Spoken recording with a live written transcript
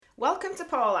Welcome to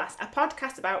Paulas, a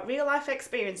podcast about real life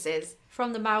experiences.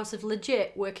 From the mouths of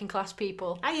legit working class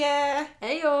people. Hiya!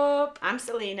 Hey up! I'm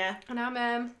Selena. And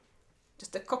I'm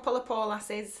Just a couple of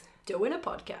Paulasses. doing a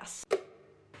podcast.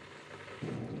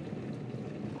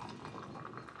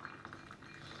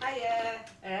 Hiya!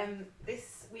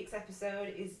 This week's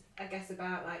episode is, I guess,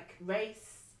 about like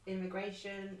race,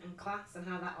 immigration and class and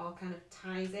how that all kind of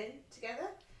ties in together.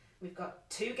 We've got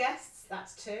two guests,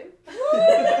 that's two.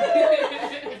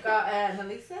 We've got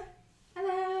Melissa.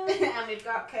 Hello! And we've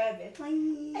got Kirby.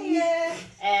 Hiya!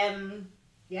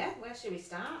 Where should we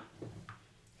start?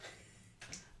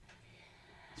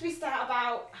 Should we start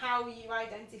about how you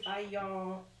identify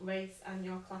your race and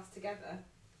your class together?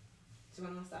 Do you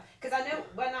want to start? Because I know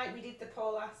when we did the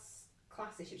Paulas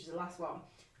classes, which is the last one,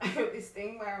 I wrote this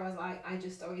thing where I was like, I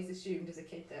just always assumed as a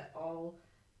kid that all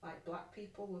like black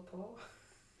people were poor.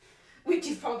 Which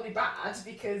is probably bad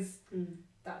because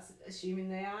that's assuming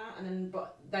they are,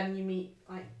 but then you meet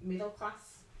like middle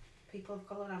class people of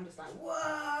colour and I'm just like,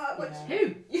 what? Yeah.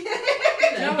 Who? You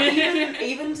know what,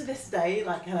 even to this day,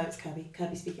 like, hello, it's Kirby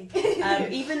speaking.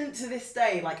 Even to this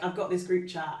day, like, I've got this group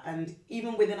chat, and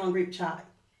even within our group chat,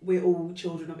 we're all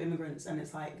children of immigrants, and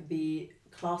it's like the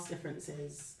class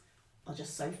differences are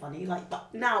just so funny. Like,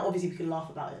 but now obviously we can laugh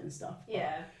about it and stuff.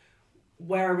 Yeah.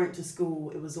 Where I went to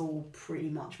school, it was all pretty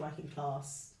much working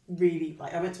class. Really,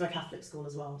 like, I went to a Catholic school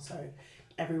as well, so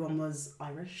everyone was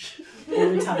Irish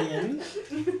or Italian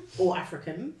or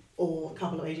African or a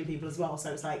couple of Asian people as well.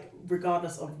 So it's like,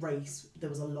 regardless of race, there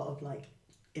was a lot of like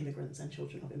immigrants and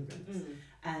children of immigrants,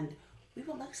 and we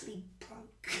were mostly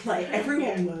broke. Like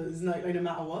everyone was, no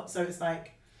matter what. So it's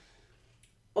like,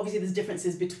 obviously there's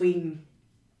differences between,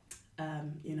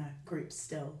 groups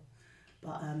still.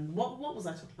 But what was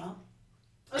I talking about?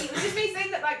 Oh, it was just me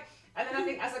saying that, like, and then I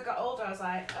think as I got older, I was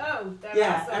like, oh, there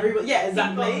are some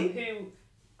exactly. people who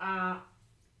are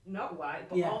not white,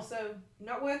 but Yeah. also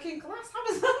not working class. How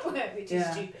does that work? Which is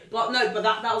stupid. Well, no, but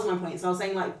that was my point. So I was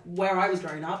saying, like, where I was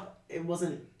growing up, it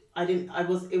wasn't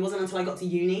until I got to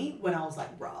uni when I was like,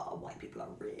 rah, white people are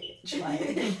rich. Like,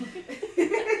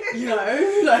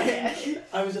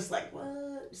 I was just like,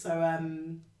 what? So,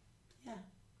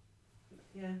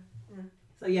 Yeah.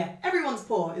 So yeah, everyone's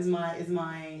poor is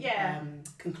my Yeah.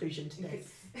 conclusion today.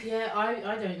 Yeah,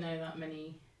 I don't know that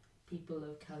many people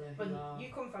of colour who But are.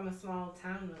 you come from a small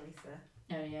town, Melissa.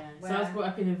 Oh yeah. Where- So I was brought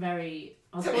up in a very.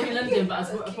 I was born in London, but I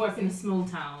was brought up in a small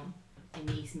town in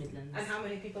the East Midlands. And how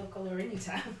many people of colour are in your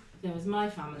town? There was my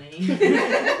family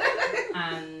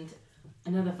and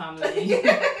another family,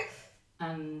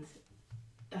 and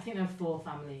I think there were 4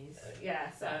 families. Yeah,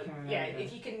 so I can remember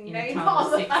if you can In a name town all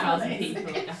of the 6,000 families.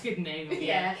 people, I could name it.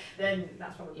 Yeah, then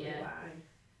that's probably Yeah. why.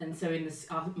 And so in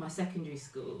my secondary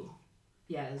school,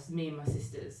 it was me and my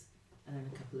sisters, and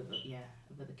then a couple of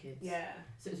other kids. Yeah.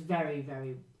 So it's very,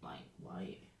 very like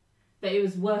white. But it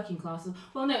was working class.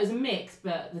 Well, no, it was a mix,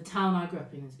 but the town I grew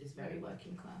up in is very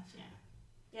working class, yeah.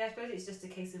 Yeah, I suppose it's just a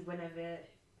case of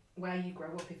where you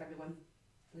grow up, if everyone's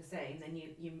the same, then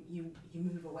you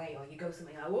move away or you go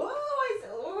somewhere like, whoa,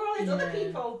 all these other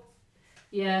people.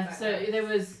 Yeah, Like so that. there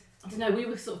was, I don't know, we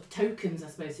were sort of tokens, I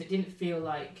suppose, so it didn't feel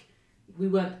like we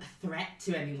weren't a threat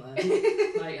to anyone.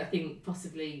 Like, I think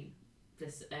possibly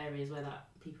there's areas where that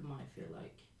people might feel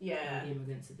like the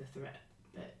immigrants are the threat,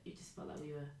 but it just felt like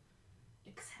we were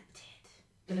accepted.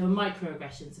 But there were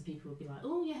microaggressions, so people would be like,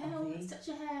 oh, your hair, let's touch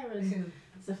your hair, and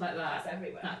stuff like that. That's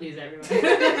everywhere. That is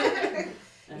everywhere.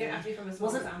 You don't have to be from a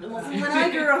small town. It wasn't when I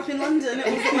grew up in London, it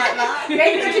wasn't like that.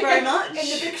 Thank you very much. In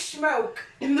the big smoke.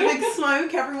 In the big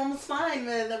smoke, everyone was fine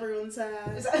with everyone's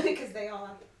hair. Is that because they all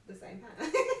have the same hair?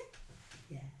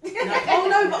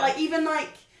 No, but like even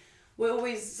like we're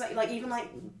always say, like even like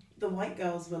the white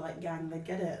girls were like gang, they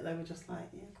get it. They were just like,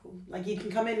 yeah, cool. Like you can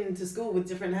come into school with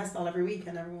different hairstyle every week,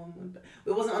 and everyone would. But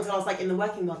it wasn't until I was like in the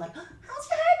working world, like, how's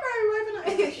your hair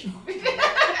growing overnight?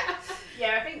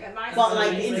 Yeah, I think at my But school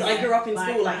like it was, I grew up in like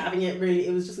school like that. having it really.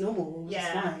 It was just normal. It was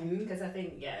just Yeah, fine. because I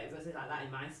think it was like that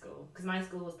in my school. Because my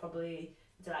school was probably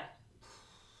like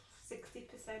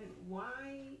 60%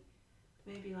 white,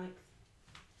 maybe like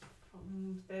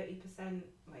 30%.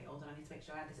 Wait, hold on, I need to make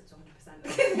sure I add this up to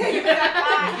 100%. You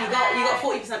got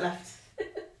 40% left.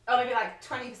 Oh, maybe like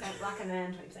 20% black and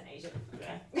then 20% Asian.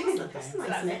 Okay. So That's a nice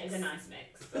that's mix. it. It's a nice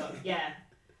mix. But yeah,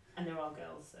 and they're all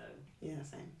girls, so Yeah,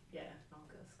 same. yeah, all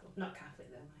girls school. Not Catholic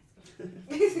though, my school.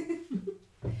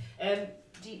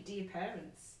 Do your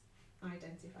parents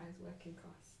identify as working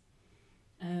class?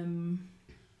 I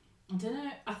don't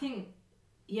know. I think,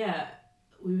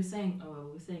 we were saying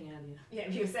earlier. Yeah,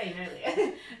 you were saying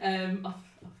earlier. Off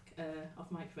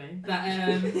off microphone.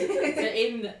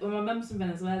 That when my mum's from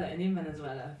Venezuela, and in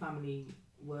Venezuela, her family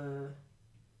would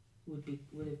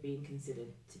have been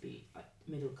considered to be like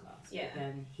middle class. Yeah. But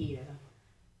then here,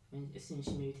 as soon as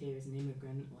she moved here as an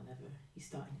immigrant, or whatever, he's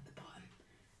starting at the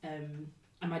bottom.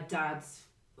 And my dad's,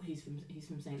 he's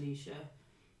from St. Lucia.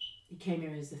 He came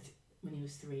here when he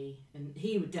was 3, and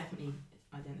he would definitely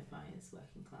identify as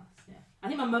working class. Yeah, I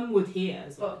think my mum would here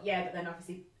as well. But then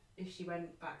obviously, if she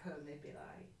went back home, they'd be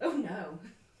like, "Oh no."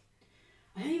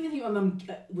 I don't even think my mum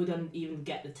would even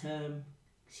get the term.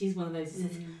 She's one of those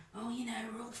that says, "Oh,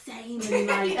 we're all the same," and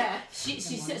like she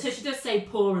does say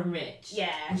poor and rich.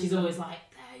 Yeah, and she's always like,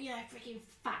 freaking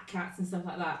fat cats and stuff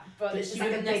like that. But she like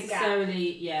wouldn't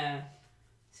necessarily,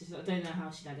 So I don't know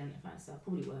how she'd identify herself.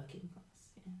 Probably working class.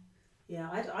 Yeah,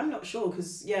 I'm not sure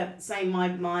because same.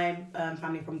 My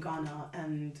family from Ghana,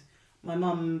 and my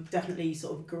mum definitely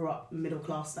sort of grew up middle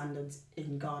class standards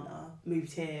in Ghana.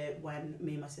 Moved here when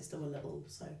me and my sister were little,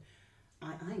 so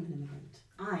I'm an immigrant.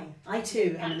 I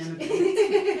too am an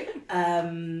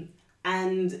immigrant.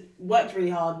 And worked really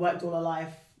hard. Worked all her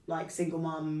life. Like single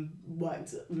mum,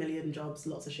 worked a million jobs,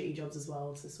 lots of shitty jobs as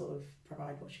well to sort of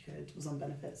provide what she could. Was on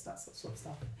benefits, that sort of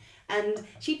stuff. And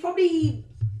she'd probably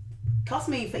cuss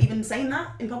me for even saying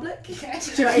that in public. Do you know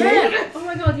what I mean? Oh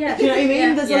my god, yeah. Do you know what I mean?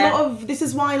 Yeah. There's a lot of, this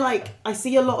is why like I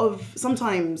see a lot of,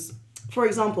 sometimes, for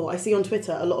example, I see on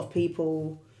Twitter a lot of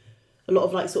people, a lot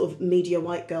of like sort of media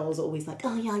white girls are always like,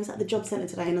 "Oh yeah, I was at the job centre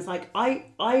today," and it's like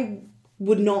I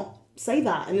would not say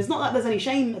that, and it's not like there's any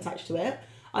shame attached to it.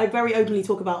 I very openly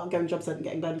talk about going to job centre and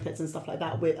getting benefits and stuff like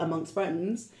that amongst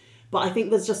friends, but I think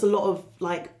there's just a lot of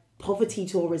like poverty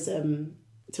tourism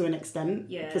to an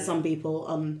extent for some people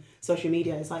on social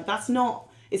media. It's like it's not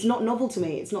novel to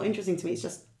me. It's not interesting to me. It's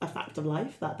just a fact of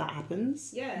life that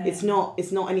happens. Yeah. It's not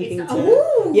anything Exactly.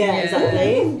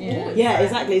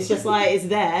 It's just like it's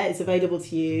there. It's available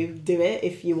to you. Do it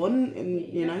if you want, and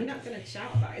you know. You're not gonna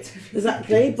shout about it.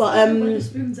 Exactly, but When the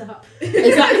spoon's up.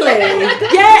 exactly.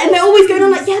 Yeah, and they're always going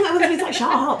on like, yeah, but it's like,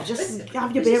 shut up, just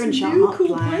have your beer and shut up. Cool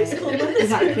Like, place called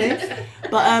exactly.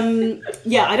 But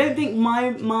I don't think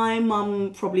my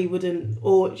mum probably wouldn't,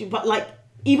 but like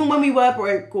even when we were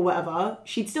broke or whatever,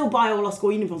 she'd still buy all our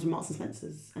school uniforms from Marks and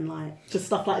Spencer's and like just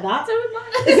stuff like that. So am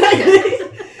I. Exactly.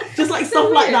 Just like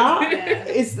stuff like that. Yeah.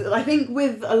 It's, I think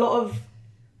with a lot of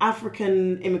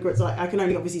African immigrants, like I can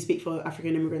only obviously speak for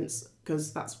African immigrants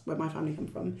because that's where my family come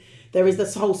from. There is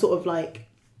this whole sort of like,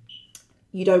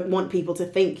 you don't want people to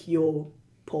think you're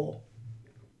poor.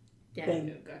 Yeah.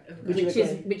 Thing.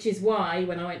 Which is why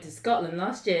when I went to Scotland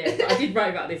last year, I did write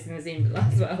about this in the zine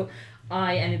as well.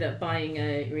 I ended up buying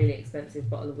a really expensive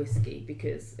bottle of whiskey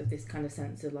because of this kind of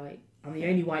sense of like, I'm the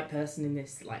only white person in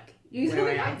this, like, You're the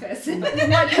white person. Whoa!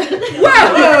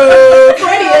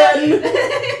 Brilliant!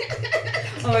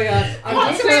 Oh my god. I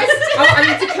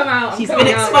need to come out. She's been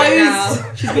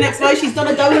exposed. She's been exposed. She's done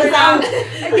a donut out.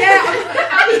 Yeah,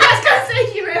 I was going to say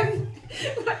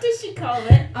what does she call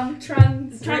it? I'm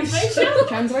transracial.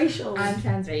 Transracial. I'm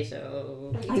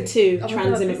transracial. I too, Oh my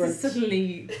trans God, immigrant. this is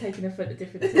suddenly taking a foot at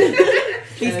different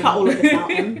Please cut all of this out,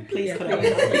 then. Please cut it all out.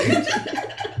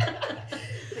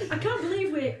 I can't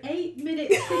believe we're 8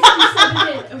 minutes 57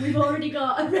 in and we've already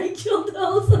got a Rachel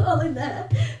Dolezal in there.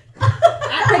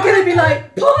 They're going to be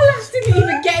like, Paul Lash didn't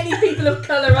even get any people of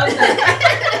colour on there.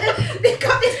 They've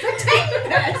got this potato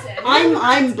person.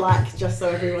 I'm black, just so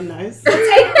everyone knows.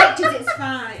 Take pictures, it's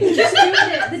fine.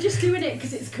 They're just doing it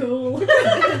because it's cool.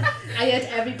 I heard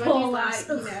everybody's Paul like, Lash.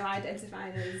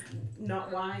 identifying as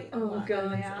not white. Oh black god,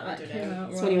 than they are. that came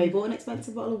out So anyway, bought an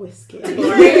expensive bottle of whiskey.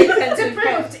 To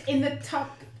prove in the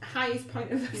top highest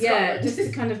point of the Yeah, just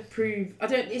to kind of prove.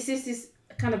 It's just this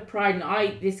kind of pride,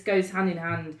 and this goes hand in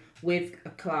hand with a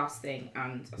class thing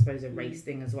and I suppose a race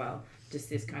thing as well.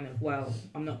 Just this kind of,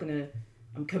 I'm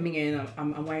coming in,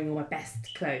 I'm wearing all my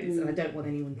best clothes and I don't want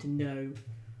anyone to know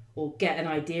or get an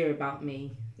idea about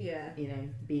me. Yeah.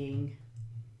 Being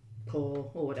poor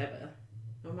or whatever.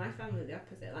 Well, my family are the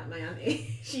opposite. Like my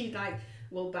auntie, she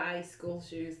will buy school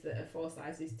shoes that are 4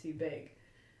 sizes too big.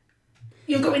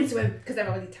 You'll go into them because they're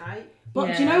already tight.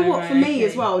 But do you know what? For me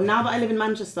as well, now that I live in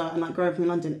Manchester and like growing up in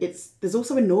London, there's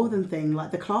also a northern thing,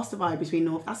 like the class divide between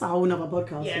north. That's a whole nother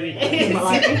podcast. Yeah, it is. But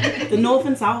like the north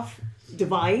and south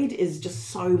divide is just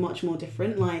so much more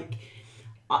different. Like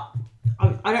I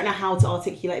don't know how to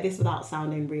articulate this without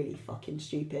sounding really fucking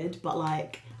stupid, but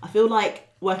like I feel like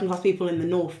working class people in the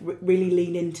north really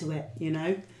lean into it.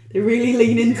 They really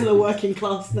lean into the working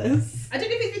classness. I don't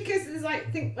know if it's because there's like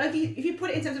if you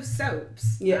put it in terms of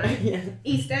soaps, Yeah, right? yeah.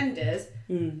 EastEnders,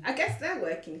 Mm. I guess they're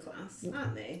working class,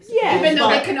 aren't they? Yeah, Even though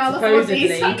but they can all afford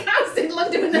these supposedly. houses in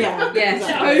London when they're Yeah, Yeah,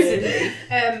 exactly.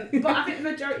 supposedly. But I think the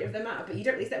majority of them are. But you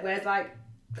don't really see that. Whereas like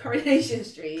Coronation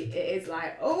Street, it is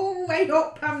like, oh, wake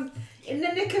up, I'm in the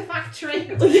knicker factory.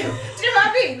 Do you know what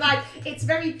I mean? Like, it's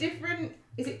very different.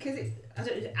 Is it because I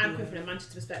don't know, I'm coming from a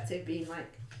Manchester perspective, being like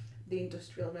the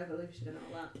Industrial Revolution and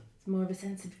all that. It's more of a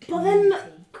sense of But then-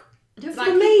 community. I don't Like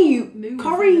For think me, people move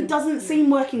Corrie in a- doesn't seem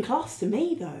working class to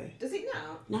me though. Does it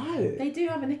now? No. They do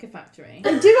have a knicker factory.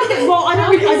 They do have it. Well, I don't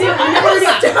really. I never really.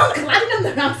 Stop cladding on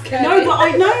the house, Kirsty. No,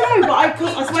 but I Jack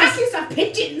suppose used to have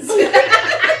pigeons.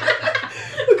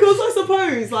 because I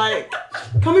suppose like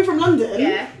coming from London,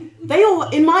 Yeah. they all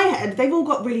in my head they've all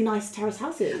got really nice terrace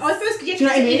houses. Oh, I suppose because Do you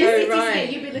know what I mean? in a city Right.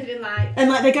 state, you'd be living in like. And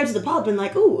like they go to the pub and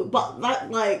like, oh, but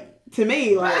that like to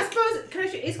me But I like suppose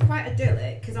Croatia is quite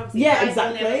idyllic because obviously Yeah, I've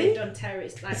exactly. only ever lived on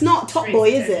terrace. Like, it's not Top streets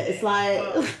Boy, and is it? It's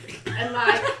like but- and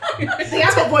like they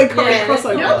have Top Boy Corrie Yeah,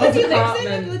 crossover. No, There's they live in a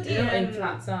apartment. bloody, They're not in um,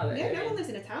 flats, are they? Yeah, no one lives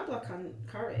in a town block on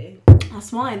Corrie. That's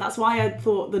fine. That's why I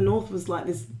thought the north was like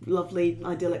this lovely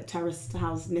idyllic terraced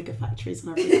house knicker factories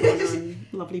and every corner and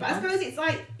lovely But I pubs. suppose it's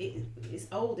like it's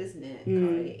old, isn't it? Mm.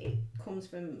 Corrie? It comes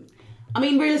from. I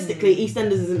mean, realistically,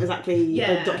 EastEnders isn't exactly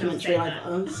Yeah, a documentary I'm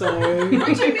not either. So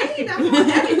What do you mean? I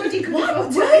thought everybody could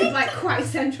afford to live like quite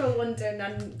central London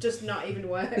and just not even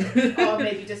work, or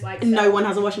maybe just like. no one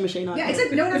has a washing machine either. Yeah,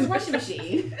 exactly. No one has a washing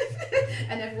machine,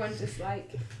 and everyone just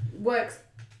like works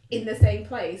in the same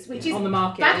place, which is On the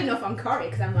market. bad enough on Corrie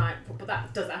because I'm like, but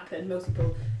that does happen. Most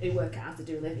people who work out to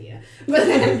do live here, but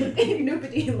then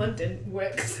nobody in London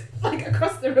works like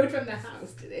across the road from their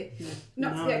house, do they?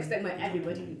 Not to No. the extent where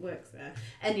everybody works there.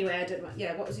 Anyway, I don't.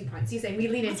 Yeah, what was your point? So you're saying we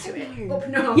lean into it know. up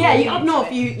north? Yeah, we you lean up into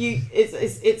north.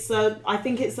 it. It's I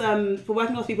think it's for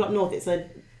working class people up north. It's a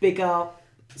bigger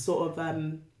sort of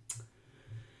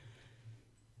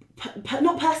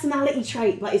not personality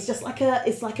trait, but it's just like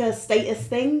a status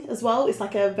thing as well. It's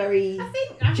like a very. I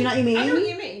think. Do you know what I mean? I know what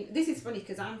you mean. This is funny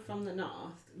because I'm from the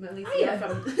north. Well, at least Are you're you?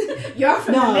 from you're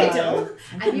from No. the middle,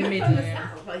 I'm and from you're the from middle, the yeah.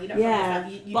 south. Well, you're not Yeah,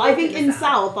 from the south. You but I live think in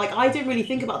South, like I didn't really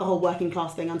think about the whole working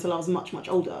class thing until I was much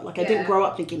older. Like I Yeah. didn't grow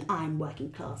up thinking I'm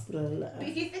working class. Blah, blah, blah. But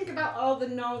if you think about all the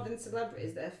northern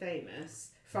celebrities that are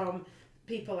famous, from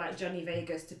people like Johnny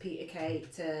Vegas to Peter Kay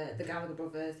to the Gallagher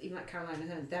brothers, even like Caroline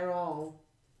Aherne, they're all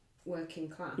working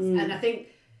class. And I think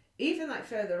even like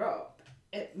further up,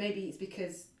 maybe it's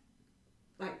because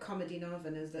like comedy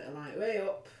northerners that are like way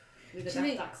up with the Do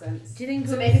you daft think- accents. Do you think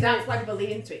So maybe that's why people lean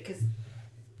into it because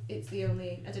it's the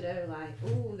only, I don't know, like,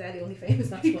 oh, they're the only famous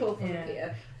That's people what- from yeah.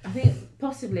 here. I think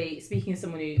possibly speaking as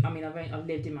someone who, I mean, I've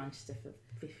lived in Manchester for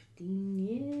 15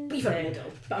 years. But you're from so- the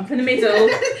middle. But I'm from the middle.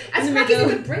 As in the Frank is a middle.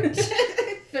 good bridge.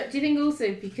 But do you think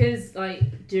also because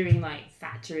like during like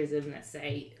Thatcherism, let's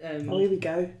say, Oh, here we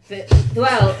go. the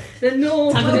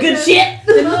north, Time for the good shit.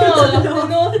 the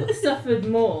north suffered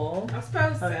more. I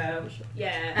suppose so. Okay.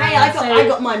 Yeah. Hey, And I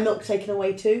got my milk taken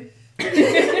away too.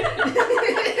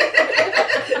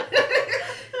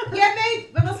 Yeah, maybe.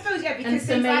 Well, I suppose yeah, because And so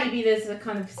things maybe like there's a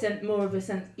kind of more of a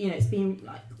sense, you know, it's been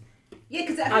like yeah,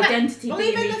 because identity well,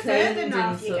 being even the reclaimed further and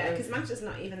north you sort get, of- because Manchester's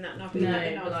not even that north, No, but like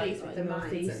the but northeast like with the north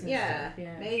mines. east And, and yeah, stuff,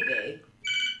 yeah. maybe.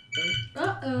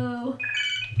 Uh-oh.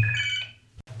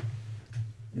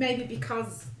 Maybe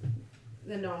because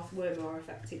the north were more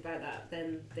affected by that,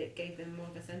 then it gave them more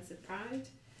of a sense of pride.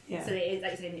 Yeah. So it is,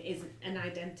 like you're saying, it is an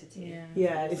identity. Yeah.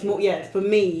 Yeah, it's more. Yeah, for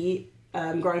me,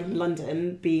 growing up in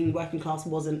London, being working class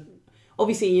wasn't.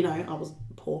 Obviously, you know, I was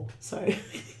poor, so.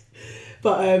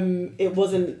 But it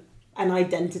wasn't an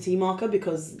identity marker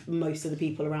because most of the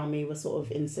people around me were sort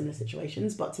of in similar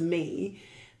situations. But to me,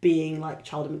 being like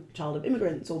child of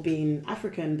immigrants or being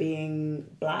African, being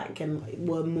black, and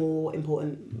were more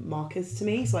important markers to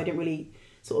me. So I didn't really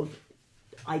sort of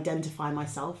identify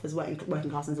myself as working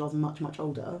class until I was much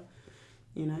older.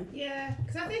 You know. Yeah,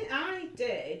 because I think I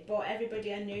did, but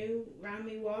everybody I knew around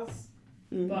me was.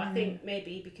 Mm. But I think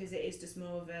maybe because it is just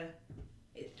more of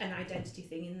an identity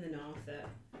thing in the north. That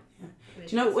Do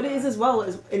you know what it is as well?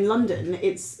 As in London,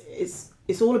 it's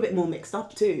all a bit more mixed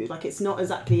up too. Like it's not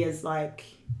exactly as like.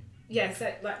 Yeah,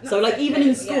 so like. So like even in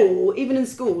yeah.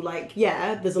 school, like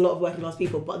yeah, there's a lot of working class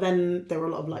people, but then there were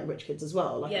a lot of like rich kids as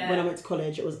well. Like Yeah. when I went to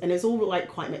college, it's all like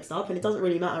quite mixed up, and it doesn't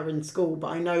really matter in school. But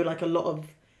I know like a lot of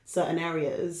certain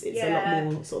areas, it's a Yeah.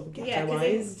 lot more sort of Yeah, ghettoized,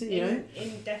 because you know.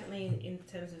 in definitely in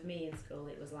terms of me in school,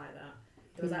 it was like that.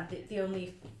 There was like the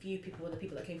only few people were the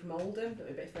people that came from Oldham, that were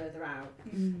a bit further out,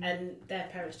 and their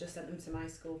parents just sent them to my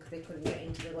school because they couldn't get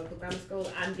into the local grammar school,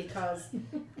 and because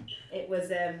it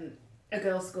was a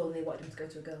girls' school and they wanted them to go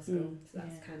to a girls' school, so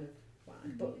that's kind of why.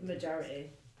 But majority,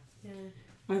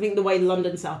 I think the way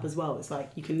London set up as well, it's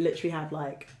like you can literally have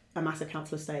like a massive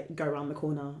council estate, go around the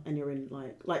corner, and you're in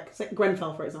like say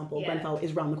Grenfell, for example. Grenfell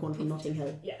is round the corner from Notting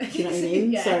Hill. Do you know what I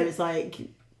mean? So it's like.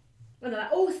 And they're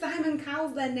like, oh, Simon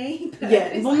Cowell's their neighbour.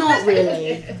 Yeah, well, not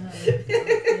really.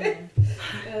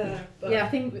 I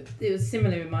think it was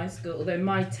similar in my school, although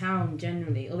my town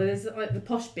generally, although there's like the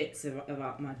posh bits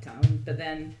about my town, but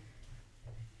then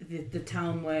the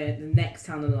town where the next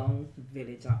town along,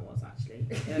 village that was actually,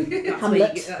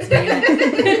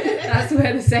 that's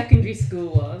where the secondary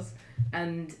school was,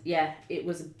 and it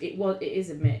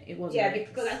is a mix. It was. Yeah,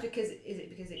 because that's because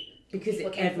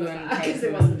everyone came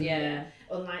from it.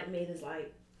 Unlike me, there's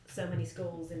like so many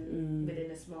schools within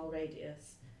a small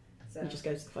radius. So you just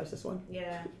go to the closest one.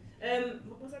 Yeah.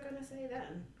 What was I going to say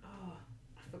then? Oh,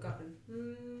 I've forgotten.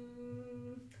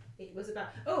 It was about.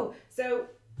 Oh, so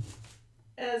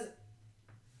as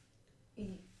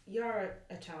you're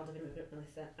a child of an immigrant,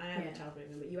 Melissa. I am a child of an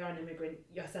immigrant, but you are an immigrant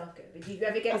yourself. Do you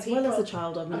ever get as people, well as a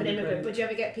child of an immigrant? But do you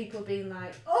ever get people being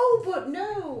like, "Oh, but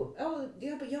no, oh,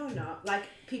 yeah, but you're not." Like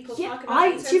people talk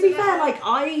about. To be fair, like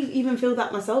I even feel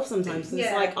that myself sometimes.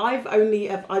 It's like I've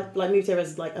moved here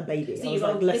as like a baby. So I was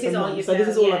like less than one, so this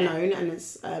is all I've known, and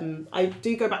it's I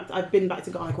do go back. I've been back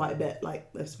to Ghana quite a bit, like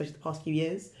especially the past few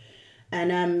years,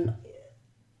 and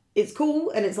it's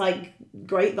cool and it's like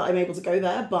great that I'm able to go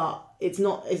there, but it's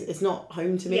not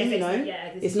home to me,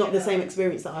 it's not the same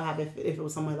experience that I have if it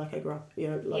was somewhere like I grew up,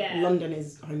 London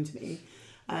is home to me,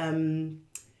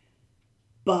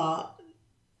 but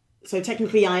so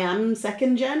technically I am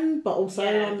second gen, but also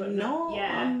I'm not.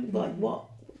 I'm like what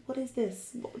is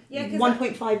this?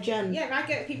 1.5 gen. I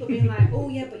get people being like, oh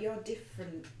yeah, but you're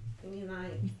different, and you're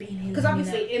like, because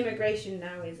obviously immigration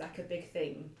now is like a big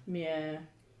thing.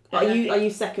 But are you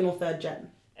second or third gen?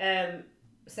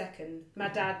 Second. My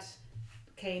dad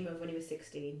came over when he was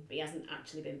 16, but he hasn't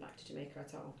actually been back to Jamaica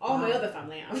at all. All my other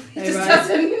family have. He just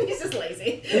doesn't. He's just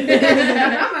lazy. My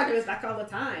grandma goes back all the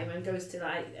time and goes to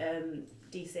like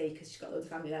DC because she's got loads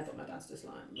of family there, but my dad's just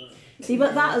like. See,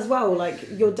 but that as well, like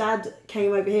your dad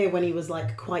came over here when he was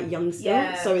like quite young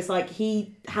still, so it's like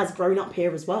he has grown up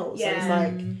here as well. So it's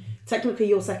like technically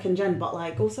you're second gen, but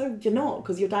like also you're not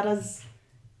because your dad has.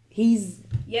 He's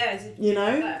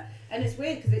and it's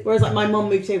weird because whereas like my mum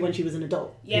moved here when she was an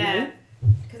adult.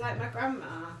 Because like my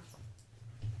grandma,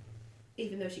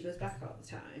 even though she goes back all the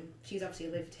time, she's obviously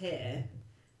lived here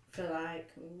for like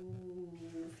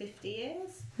 50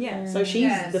 years. So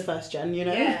she's the first gen,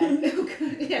 that's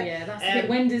the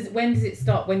bit. When does it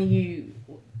stop? When are you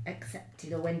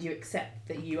accepted, or when do you accept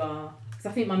that you are? Because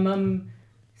I think my mum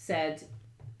said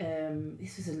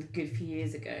this was a good few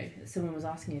years ago. Someone was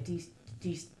asking her, do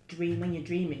you dream when you're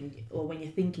dreaming, or when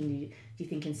you're thinking, do you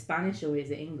think in Spanish or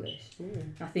is it English?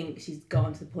 I think she's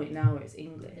gotten to the point now where it's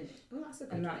English. Well, that's a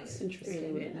good and that's interesting.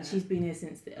 Really weird. And she's been here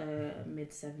since the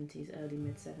mid-70s, early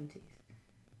mid-70s.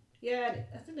 Yeah,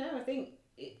 I don't know. I think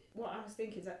what I was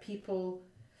thinking is that people,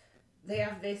 they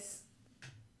have this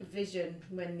vision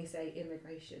when they say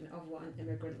immigration of what an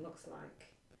immigrant looks like.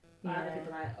 Other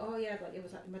people are like, oh yeah, but it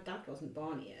was like my dad wasn't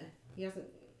born here. He hasn't.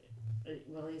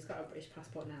 Well, he's got a British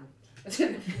passport now.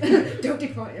 Don't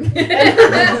deport him.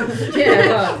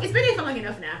 It's been here for long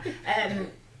enough now.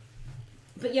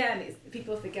 But and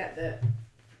people forget that.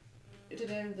 I don't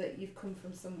know, that you've come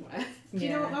from somewhere. Do you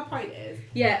know what my point is?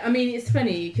 Yeah, I mean it's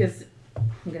funny because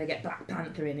I'm gonna get Black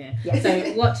Panther in here. Yes.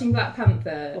 So watching Black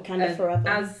Panther, Wakanda forever.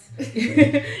 As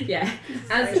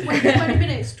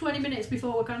 20 minutes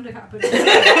before Wakanda happened.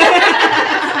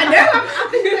 I know.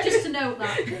 I'm just to note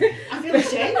that. I feel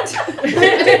ashamed.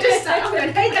 Just start off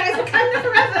going, hey guys, Wakanda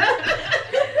forever.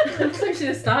 I should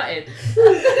have started.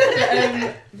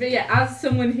 But as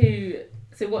someone who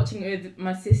watching it with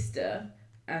my sister,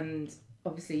 and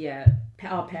obviously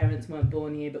our parents weren't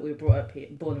born here, but we were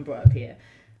born and brought up here.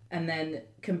 And then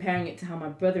comparing it to how my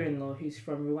brother-in-law, who's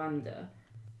from Rwanda,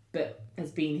 but has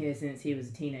been here since he was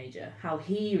a teenager, how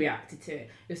he reacted to it.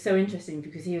 It was so interesting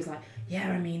because he was like,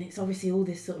 I mean, it's obviously all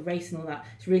this sort of race and all that.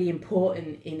 It's really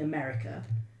important in America.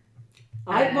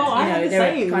 I had the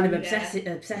same. Kind of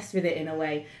obsessed with it in a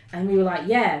way. And we were like,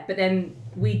 but then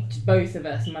both of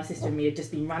us, my sister and me, had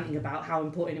just been ranting about how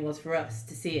important it was for us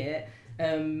to see it.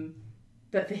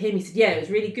 But for him, he said, it was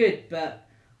really good, but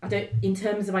I don't, in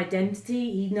terms of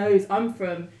identity, he knows I'm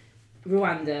from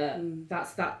Rwanda.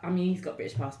 That's that. I mean, he's got a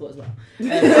British passport as well.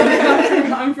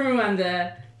 I'm from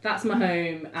Rwanda. that's my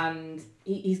home, and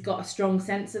he's got a strong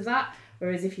sense of that.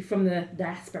 Whereas if you're from the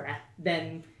diaspora,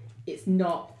 then it's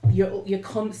not. You're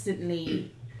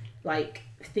constantly like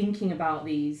thinking about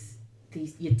these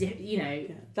that's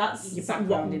your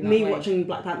background in that me way. watching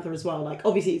Black Panther as well. Like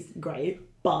obviously it's great,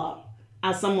 but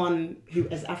as someone who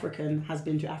as African has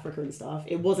been to Africa and stuff,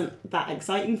 it wasn't that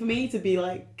exciting for me to be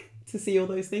like to see all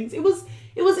those things. It was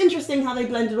interesting how they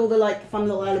blended all the like fun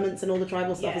little elements and all the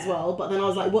tribal stuff as well. But then I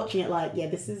was like watching it like,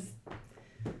 this is,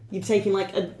 you've taken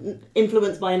like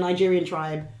influenced by a Nigerian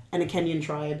tribe and a Kenyan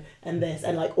tribe and this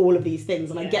and like all of these things,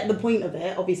 and I get the point of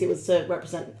it. Obviously it was to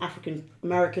represent African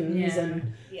Americans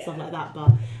and stuff like that,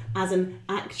 but as an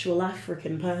actual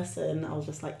African person I was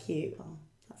just like, cute, oh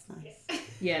that's nice.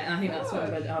 Yeah, and I think that's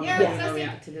what how I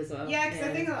reacted as well. Yeah, because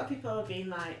I think a lot of people have been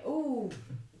like, oh,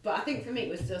 but I think for me it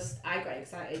was just, I got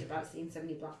excited about seeing so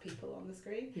many black people on the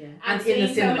screen. Yeah, and in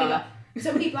the cinema.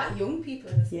 So many black young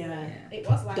people in the cinema. Yeah. It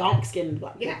was like dark-skinned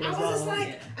black people I was as well. just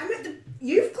like, I'm at the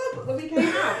youth club when we came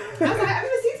out. I was like, I've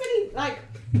never seen so many like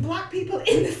black people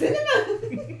in the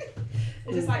cinema.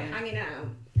 They're just like hanging out.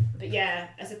 But yeah,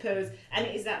 I suppose, and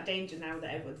it is that danger now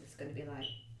that everyone's going to be like,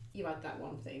 you had that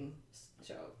one thing,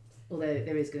 shut up. Although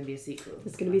there is going to be a sequel.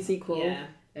 There's going to be a sequel. Yeah.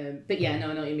 But yeah,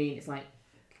 no, I know what you mean. It's like,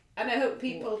 and I hope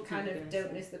people kind of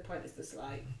don't miss the point. It's just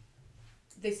like,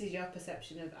 this is your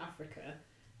perception of Africa,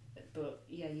 but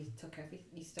yeah, you took everything,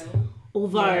 you stole.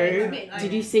 Although,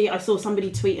 did you see, I saw somebody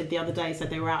tweeted the other day, said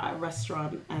they were out at a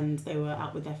restaurant and they were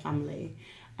out with their family,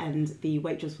 and the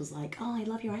waitress was like, oh, I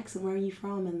love your accent, where are you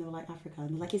from? And they were like, Africa.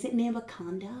 And they're like, is it near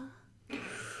Wakanda?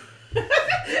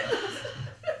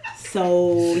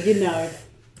 So,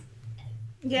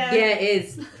 Yeah. Yeah, it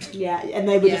is. Yeah, and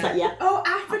they were just like, yeah. Oh,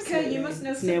 Africa! Absolutely. You must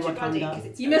know It's such near a body Wakanda. because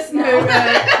it's You must know.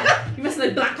 You must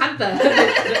know Black Panther,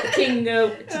 the King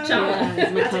of T'Challa. Yeah,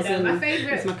 it's my I don't know, cousin. my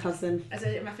favourite. It's my cousin. I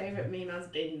said my favourite meme has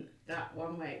been that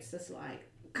one where it's just like,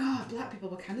 God, black people,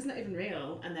 Wakanda's not even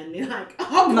real, and then they're like,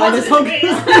 oh, No, God, this it's whole- real.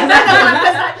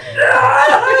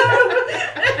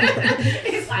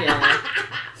 It's like,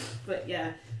 but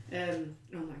yeah.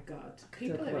 Oh my God,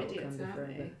 people Talk are about idiots, Wakanda aren't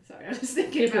forever. they? Sorry, I was just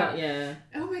thinking about. Yeah.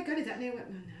 Oh my God, is that near?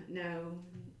 No,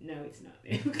 it's not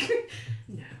near.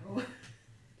 No.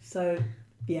 So,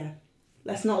 yeah.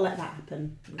 Let's not let that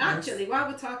happen. Actually, while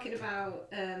we're talking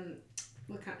about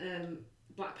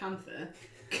Black Panther,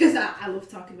 because I love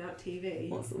talking about TV.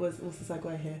 What's the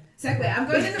segue here? Segue. I'm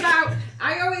going in about.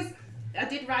 I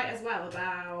did write as well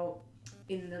about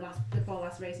in the before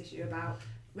last race issue about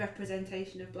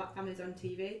representation of black families on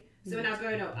TV. So when I was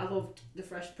growing up, I loved The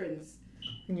Fresh Prince.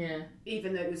 Yeah.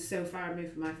 Even though it was so far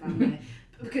removed from my family,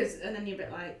 and then you're a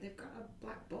bit like, they've got a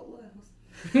black butler.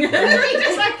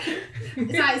 It's like,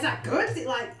 is that good? Is it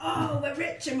like, oh, we're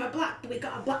rich and we're black, but we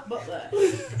got a black butler?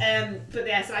 But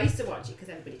yeah, so I used to watch it because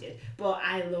everybody did. But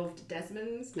I loved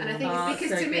Desmond's, and I think it's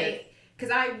because so to me,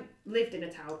 because I lived in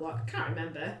a tower block. I can't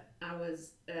remember. I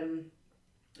was.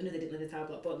 I know they didn't live in a tower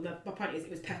block, but my point is it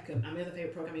was Peckham, and my other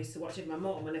favourite programme I used to watch with my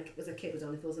mum when I was a kid was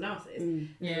Only Fools and Horses.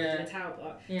 Yeah. They lived in a tower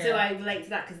block. Yeah. So I relate to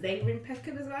that because they were in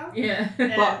Peckham as well. Yeah.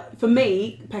 But for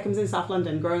me, Peckham's in South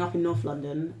London. Growing up in North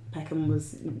London, Peckham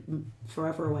was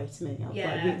forever away to me. I was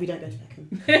like, we don't go to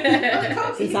Peckham.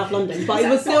 It's in South London. But it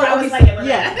was still,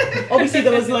 obviously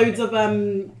there was loads of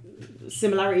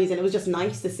similarities, and it was just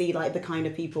nice to see like the kind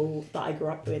of people that I grew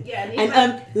up with. Yeah,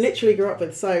 and literally grew up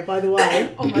with. So, by the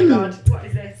way, oh my God, what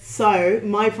is this? So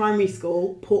my primary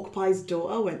school, Pork Pie's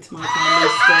daughter went to my primary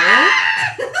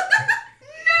school.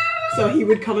 So he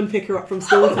would come and pick her up from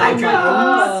school sometimes,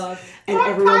 and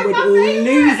everyone would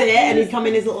lose it, and he'd come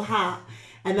in his little hat,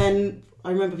 and then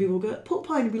I remember people would go, Pork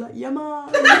Pie, and he'd be like, yeah, man.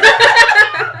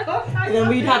 And then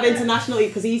we'd have international,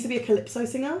 because he used to be a calypso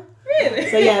singer. Really?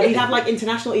 So yeah, we'd have like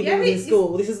international evenings in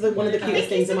school. This is one of the cutest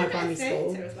things in my primary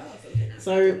school.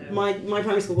 So my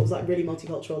primary school was like really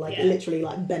multicultural, like literally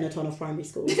like Benetton of primary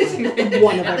school, like,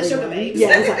 one of everyone.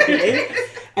 Yeah, exactly.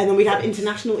 And then we'd have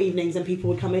international evenings, and people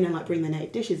would come in and like bring their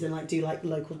native dishes and like do like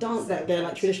local dance, like their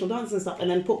like traditional dance and stuff. And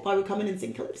then Pork Pie would come in and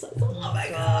sing calypso. Oh my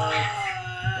God!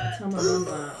 Tell my mum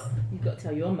that. You've got to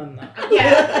tell your mum that.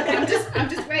 Yeah, I'm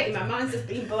just waiting. My mind's just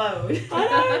been blown. I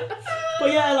know.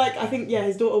 But yeah, like I think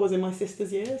his daughter was in my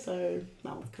sister's year, so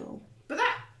that was cool. But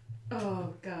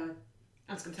oh God.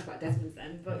 I was going to talk about Desmond's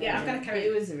then, but yeah, I'm going to carry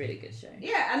it. was a really good show.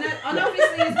 Yeah, and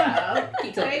obviously as well,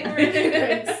 they were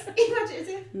immigrants. Imagine it's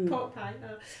a pork pie.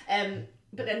 No.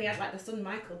 But then they had like the son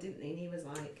Michael, didn't they? And he was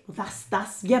like, well,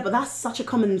 that's such a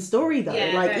common story though.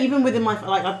 Yeah, like even within my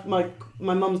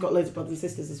mum's got loads of brothers and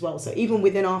sisters as well. So even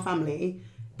within our family,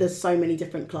 there's so many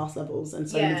different class levels and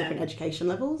so many different education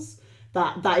levels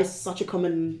that is such a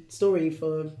common story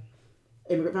for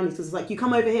immigrant families, because it's like you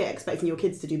come over here expecting your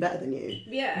kids to do better than you,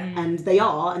 Yeah. and they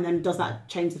are, and then does that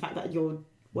change the fact that you're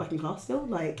working class still?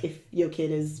 Like, if your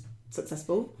kid is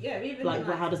successful, Yeah, even like,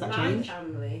 how does that my change?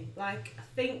 family, like, I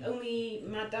think only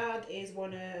my dad is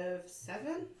one of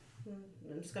 7.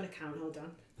 I'm just gonna count. Hold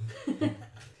on.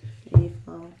 3,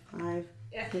 4, 5,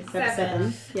 Yeah, 6,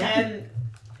 7. 7. Yeah.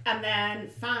 And then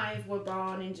 5 were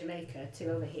born in Jamaica, 2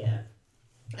 over here.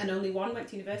 And only 1 went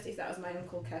to university, so that was my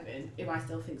uncle Kevin, who I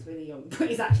still think's really young, but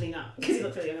he's actually not, because he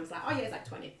looks really young. I was like, oh yeah, he's like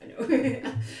 20, I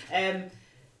know.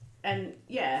 And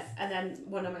yeah, and then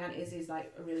one of my aunties is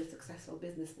like a really successful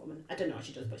businesswoman. I don't know what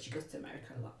she does, but she goes to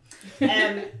America a lot.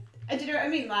 And do you know what I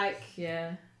mean? Like,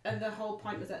 Yeah. and the whole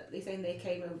point was that they're saying they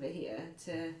came over here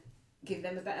to give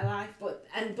them a better life, but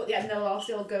they'll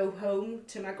also go home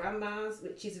to my grandma's,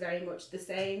 which is very much the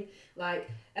same. Like,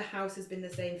 a house has been the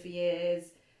same for years.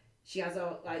 She has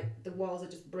all, like, the walls are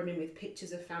just brimming with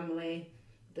pictures of family.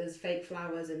 There's fake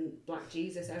flowers and black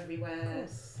Jesus everywhere.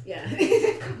 Yeah,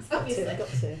 obviously. Got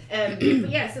to. But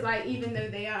yeah, so like, even though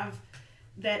they have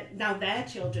now their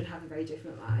children have a very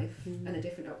different life and a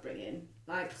different upbringing.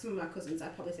 Like, some of my cousins,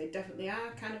 I'd probably say definitely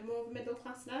are kind of more middle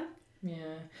class now.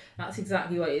 Yeah, that's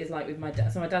exactly what it is like with my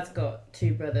dad. So my dad's got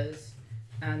 2 brothers,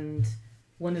 and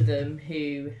one of them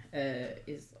who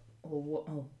is he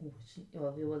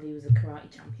was a karate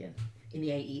champion in the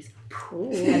 80s.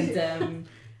 Ooh. And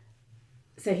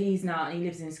so he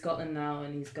lives in Scotland now,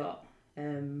 and he's got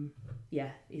one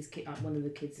of the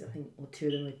kids, I think, or 2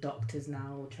 of them are doctors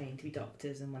now, or trained to be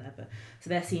doctors and whatever. So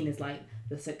they're seen as like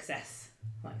the success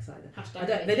side.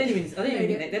 They don't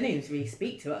even really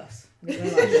speak to us. I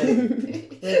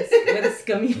think we're the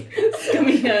scummy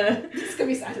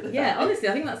side of the yeah, family. honestly,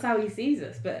 I think that's how he sees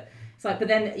us. But it's like, but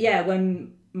then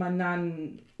when my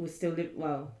nan was still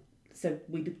so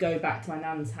we'd go back to my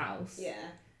nan's house.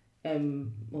 Yeah.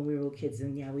 When we were all kids,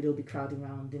 and we'd all be crowding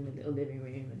around in the little living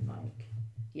room, and like,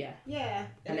 yeah,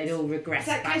 and they'd all regress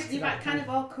back to that kind of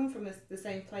all come from the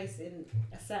same place in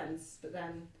a sense, but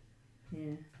then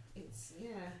it's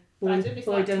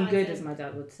boy done good, as my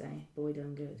dad would say. Boy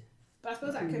done good. But I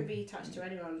suppose that could be attached to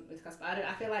anyone with class. But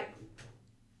I feel like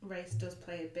race does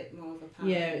play a bit more of a part.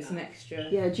 Yeah, it's an extra.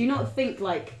 Yeah, do you not think,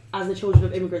 like, as the children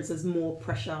of immigrants, there's more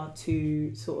pressure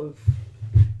to sort of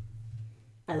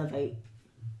elevate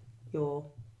your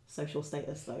social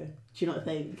status, though? Do you not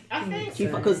think? I think so.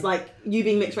 Because, like, you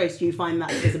being mixed race, do you find that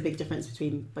there's a big difference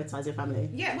between both sides of your family?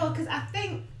 Yeah, well, because I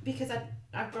think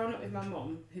I've grown up with my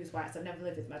mum, who's white, so I've never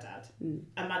lived with my dad. And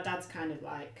my dad's kind of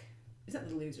like, he's not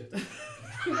the loser of them.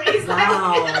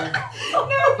 Wow.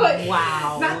 No, but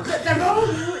wow.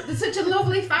 They're such a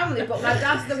lovely family, but my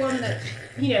dad's the one that,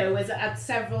 has had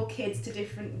several kids to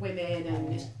different women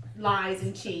and lies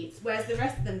and cheats, whereas the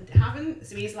rest of them haven't.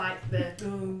 So he's like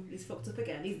he's fucked up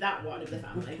again. He's that one of the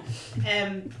family.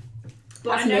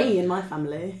 But that's me in my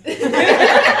family.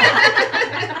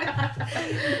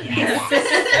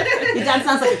 Your dad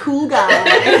sounds like a cool guy.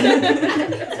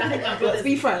 I think let's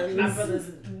be friends. My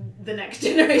brother's the next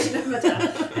generation of my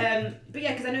dad. But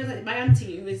yeah, because I know that my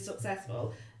auntie, who is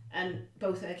successful, and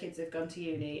both her kids have gone to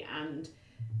uni, and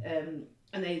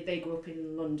they grew up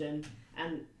in London,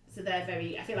 and so they're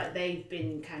I feel like they've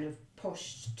been kind of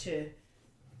pushed to,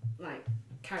 like,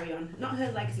 carry on, not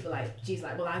her legacy, but like, she's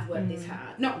like, well, I've worked this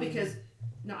hard, not because,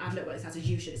 I've not worked this hard as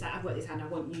you should, it's like, I've worked this hard and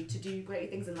I want you to do great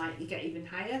things, and like, you get even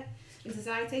higher in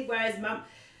society, whereas mum...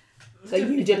 So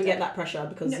you didn't get that pressure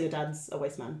because your dad's a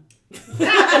waste man?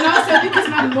 And also because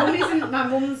my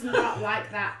mum's not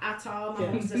like that at all. My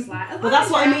mum's just like... Well,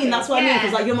 that's what I mean,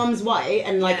 because like, your mum's white,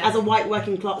 and like, as a white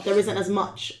working class, there isn't as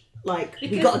much... Like,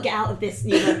 we got to get out of this,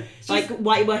 like,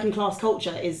 white working class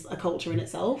culture is a culture in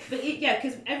itself. But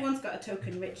because everyone's got a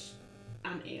token rich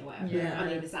auntie or whatever on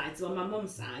either side. So on my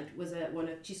mum's side was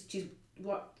she's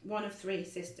one of 3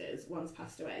 sisters. One's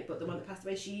passed away, but the one that passed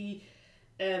away, she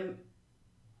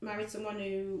married someone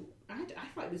who I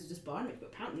thought he was just born rich,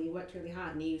 but apparently he worked really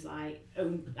hard, and he was like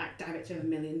director of 1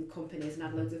 million companies and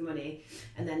had loads of money.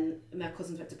 And then my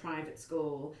cousins went to private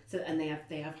school, and they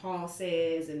have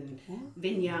horses and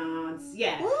vineyards.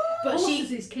 Yeah, but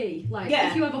horses is key. Like,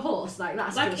 if you have a horse, like,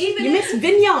 that's like, just... even you miss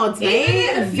vineyards,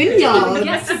 mate. Vineyards.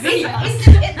 Yes, vineyards.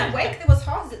 In the wake, there was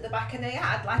horses at the back, and they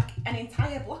had like an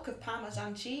entire block of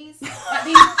Parmesan cheese. Like,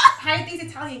 they hired these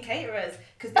Italian caterers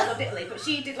because they loved Italy, but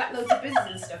she did like loads of business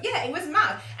and stuff. Yeah, it was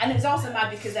mad, and it was also mad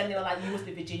because then they were like, "You must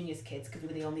be Virginia's kids," because we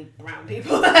were the only brown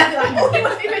people. Like, you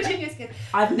must be Virginia's kids.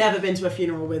 I've never been to a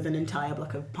funeral with an entire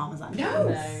block of Parmesan cheese. No.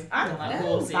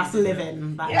 That's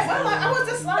living. I was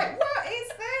just like, what is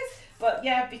this? But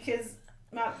yeah, because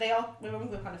my mum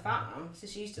grew up on a farm, so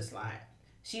she's just like,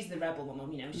 she's the rebel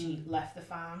woman, you know, she left the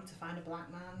farm to find a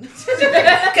black man. Because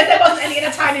there wasn't any in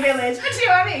a tiny village. Do you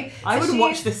know what I mean? I would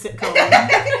watch this sitcom.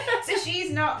 So she's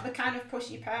not the kind of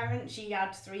pushy parent. She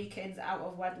had 3 kids out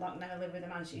of wedlock, never lived with a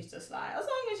man. She's just like, as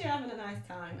long as you're having a nice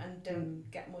time and don't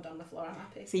get mud on the floor, I'm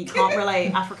happy. So you can't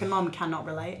relate. African mum cannot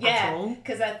relate at all.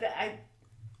 Because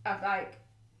I'm like,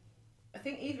 I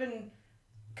think even...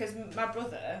 Because my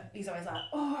brother, he's always like,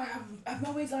 oh, I'm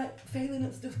always like failing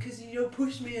at stuff because you don't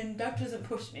push me and Dad doesn't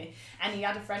push me. And he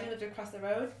had a friend who lived across the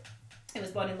road. He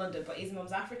was born in London, but his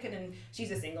mum's African and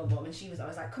she's a single mum. And she was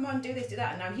always like, come on, do this, do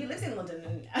that. And now he lives in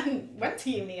London and went to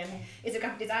uni and is a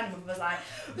graphic designer. And was like,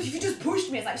 if you just pushed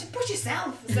me, it's like, just push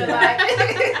yourself. So like,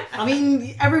 I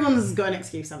mean, everyone's got an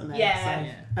excuse, haven't they?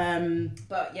 Yeah. So,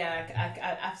 but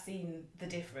yeah, I've seen the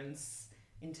difference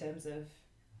in terms of,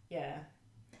 Yeah,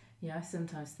 I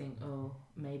sometimes think, oh,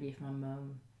 maybe if my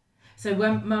mum... So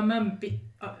when my mum...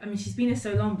 I mean, she's been here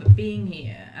so long, but being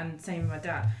here, and same with my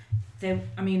dad, there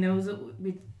was...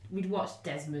 We'd watched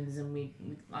Desmond's and we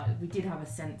did have a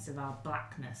sense of our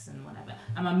blackness and whatever.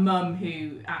 And my mum,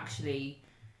 who actually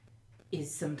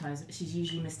is sometimes... She's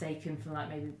usually mistaken for like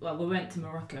maybe... Well, we went to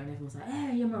Morocco and everyone's like,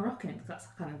 hey, you're Moroccan. That's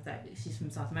kind of... She's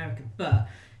from South America. But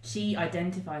she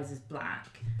identifies as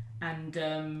black and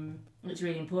it's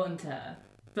really important to her.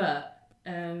 But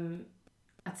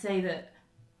I'd say that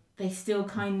they still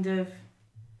kind of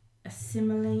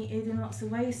assimilated in lots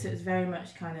of ways. So it's very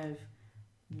much kind of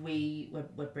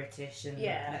we're British and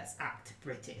let's act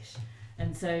British.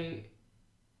 And so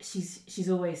she's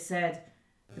always said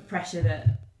the pressure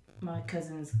that my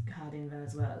cousins had in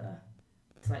Venezuela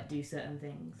to like do certain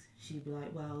things. She'd be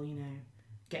like, well, you know,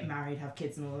 get married, have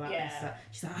kids and all that. Yeah. And stuff.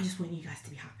 She's like, I just want you guys to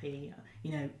be happy.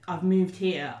 You know, I've moved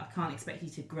here. I can't expect you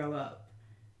to grow up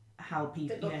how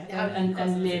people, you know,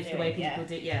 and live the way people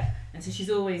do. Yeah. And so she's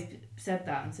always said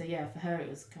that. And so, yeah, for her it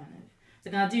was kind of...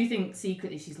 But now I do think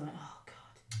secretly she's like, oh,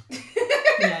 God.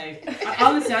 You know,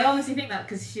 I honestly think that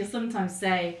because she'll sometimes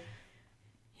say,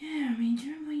 yeah, I mean, do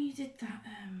you remember when you did that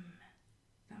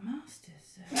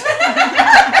Masters?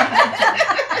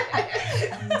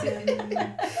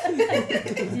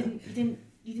 And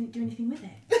you didn't do anything with it.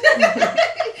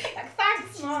 Like,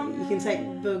 thanks, Mum. you can take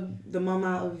the mum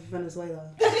out of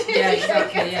Venezuela. Yeah,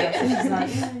 exactly. Yeah, she's like,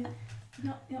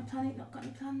 not got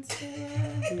any plans to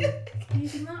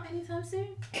using that anytime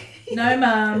soon. No,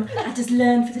 Mum. I just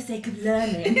learn for the sake of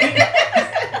learning.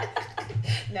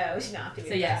 No, she's not happy with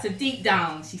that. So yeah, so deep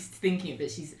down she's thinking,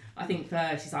 but I think for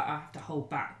her she's like, I have to hold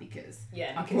back because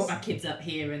I brought my kids up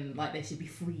here and like they should be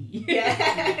free.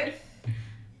 Yeah.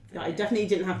 Yeah, I definitely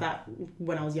didn't have that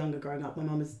when I was younger growing up. My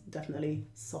mum has definitely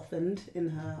softened in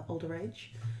her older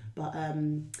age. But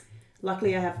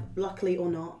luckily or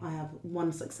not, I have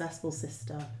one successful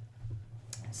sister.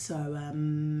 So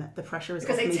the pressure is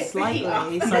off me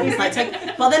slightly. So it's like,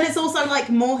 but then it's also like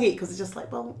more heat because it's just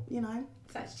like, well, you know.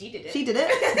 She did it. She did it.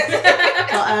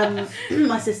 But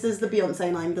my sister's the Beyonce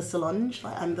and I'm the Solange.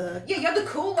 Like I'm the you're the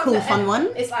cool one. Cool fun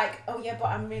one. It's like, oh yeah, but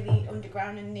I'm really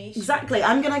underground and niche. Exactly.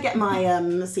 I'm gonna get my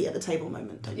seat at the table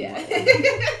moment. Don't you worry.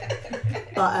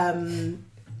 But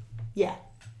yeah.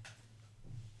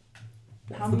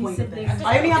 How many siblings?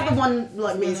 I only have the one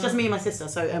like me. It's just me and my sister.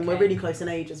 So we're really close in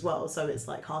age as well. So it's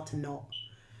like hard to not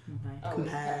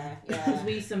compare. Because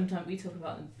we talk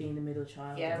about being the middle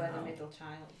child. Yeah, we're the middle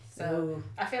child. So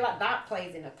I feel like that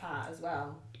plays in a part as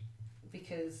well,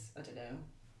 because I don't know,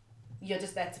 you're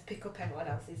just there to pick up everyone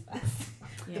else's mess.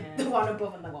 Yeah. the one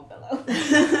above and the one below.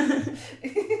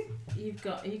 You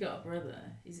got a brother.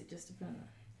 Is it just a brother?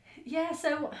 Yeah.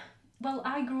 So, well,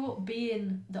 I grew up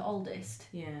being the oldest.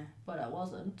 Yeah. But I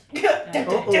wasn't.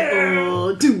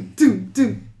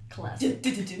 Classic.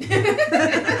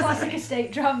 Classic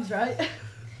estate drums, right?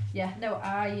 Yeah. No,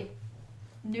 I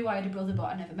knew I had a brother, but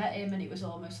I never met him, and it was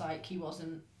almost like we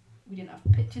didn't have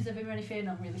pictures of him or anything.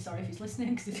 I'm really sorry if he's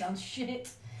listening because he sounds shit.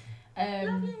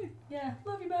 Love you. Yeah,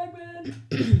 love you, Bagman.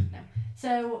 No.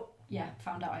 So, yeah,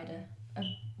 found out I had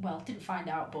didn't find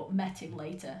out, but met him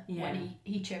later when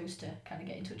he chose to kind of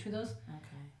get in touch with us.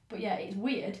 Okay. But yeah, it's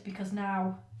weird because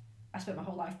now I spent my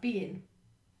whole life being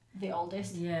the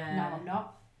oldest. Yeah. Now I'm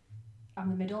not. I'm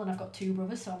the middle, and I've got 2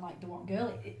 brothers, so I'm like the one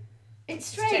girl. It's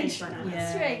strange. It's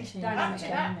strange.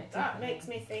 That makes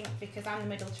me think, because I'm the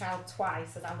middle child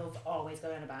twice, as I love always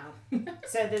going about.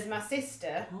 So there's my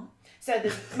sister. Huh? So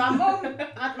there's my mum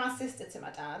had my sister to my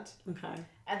dad. Okay.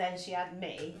 And then she had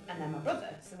me, and then my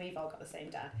brother. So we've all got the same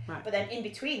dad. Right. But then in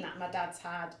between that, my dad's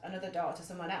had another daughter to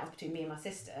someone else, between me and my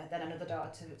sister. Then another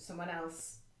daughter to someone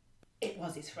else. It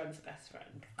was his friend's best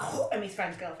friend. And his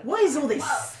friend's girlfriend. What is all this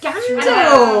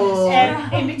scandal?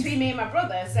 In between me and my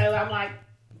brother. So I'm like,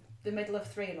 the middle of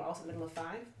 3 and also the middle of 5.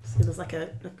 So there's like an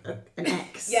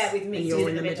X. Yeah, with me and you're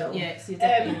in the middle. Yeah, so you're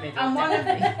definitely in the middle. And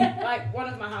definitely. one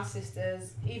of my house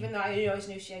sisters, even though I always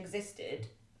knew she existed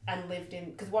and lived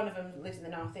in, because one of them lives in the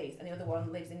northeast and the other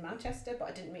one lives in Manchester, but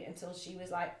I didn't meet until she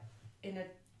was like in her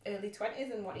early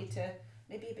 20s and wanted to,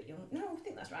 maybe a bit young, no, I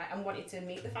think that's right, and wanted to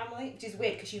meet the family, which is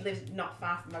weird because she lives not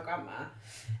far from my grandma.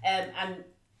 And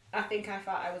I think I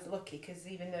thought I was lucky because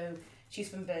even though she's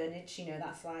from Burnage, you know,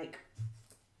 that's like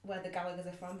where the Gallaghers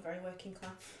are from, very working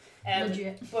class.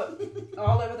 Legit. But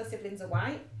all her other siblings are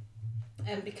white.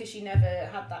 And because she never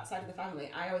had that side of the family,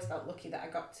 I always felt lucky that I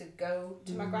got to go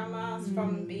to my grandma's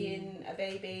from being a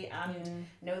baby and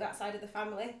know that side of the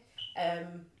family.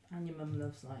 And your mum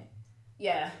loves like.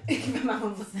 Yeah, my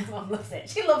mum loves it.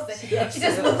 She loves it.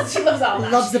 She loves all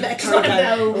that. Loves a bit of curry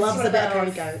goat. Loves a bit of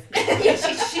curry goat. Yeah,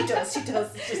 she does. She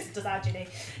just does our Ginny.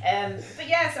 But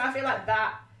yeah, so I feel like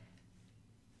that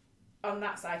on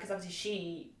that side, because obviously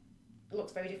she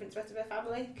looks very different to the rest of her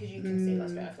family, because you can see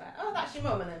lots of it, like, oh, that's your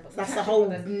mum, and then that's a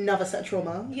whole another set of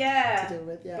trauma. Yeah. To deal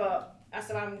with. Yeah. But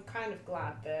so I'm kind of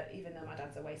glad that even though my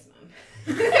dad's a waste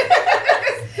man.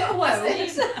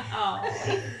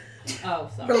 Oh,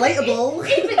 sorry. Relatable.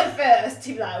 He'd be the first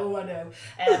to be like, oh, I know.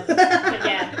 But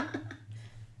yeah.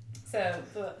 So,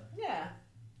 but yeah.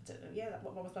 I don't know. Yeah,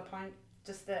 what was my point?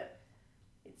 Just that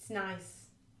it's nice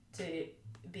to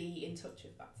be in touch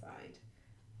with that side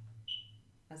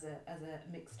as a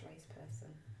mixed race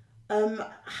person.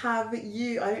 Have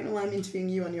you, I don't know why I'm interviewing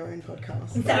you on your own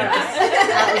podcast. Is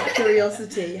that Out of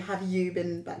curiosity, have you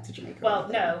been back to Jamaica? Well,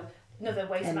 no. Another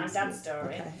waste man dad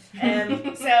story.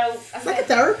 Okay. So it's like a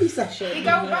therapy session. We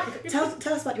go back. Tell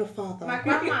us about your father. My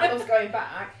grandma was going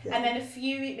back, Yeah. and then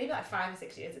maybe like 5 or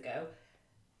 6 years ago,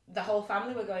 the whole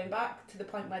family were going back to the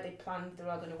point where they planned they were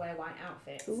all going to wear white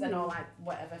outfits. Ooh. And all like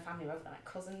whatever family were like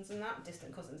cousins and that,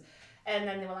 distant cousins. And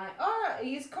then they were like, oh, are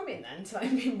you coming then? To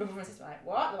like me and brother and sister were like,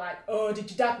 what? They're like, oh,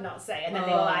 did your dad not say? And then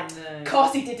they were like, of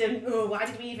course he didn't. Oh, why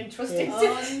did we even trust him?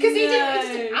 Because he just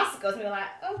didn't ask us. And we were like,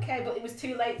 okay, but it was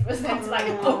too late for us then to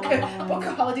like book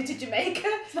a holiday to Jamaica.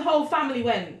 So the whole family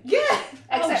went? Yeah,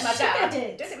 except my dad.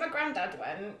 Did. Don't think my granddad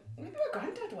went. Maybe my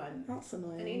granddad went. That's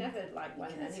annoying. And he never like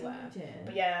went anywhere. Yeah.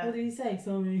 But yeah. What did he say?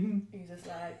 Sorry. He was just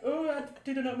like, oh, I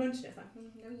did not mention it. It's like,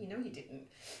 no, you didn't.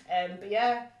 But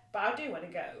yeah, but I do want to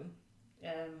go.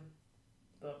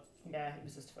 But yeah, it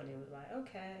was just funny. I was like,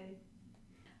 okay.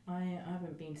 I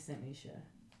haven't been to St. Lucia.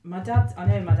 I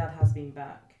know my dad has been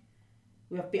back.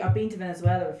 I've been to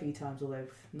Venezuela a few times, although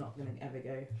not going to ever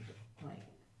go like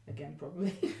again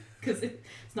probably because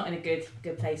it's not in a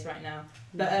good place right now.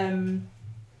 But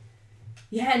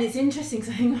yeah, and it's interesting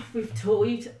because I think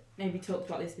we've maybe talked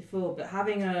about this before, but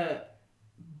having a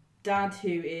dad who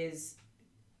is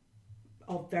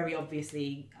very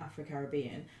obviously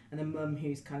Afro-Caribbean and a mum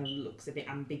who's kind of looks a bit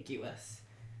ambiguous.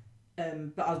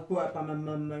 But I was brought up by my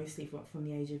mum mostly from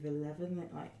the age of 11,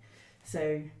 like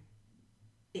so.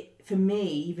 For me,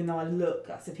 even though I look,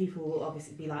 so people will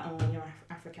obviously be like, "Oh, you're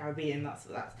Afro-Caribbean." That's.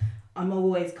 I'm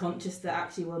always conscious that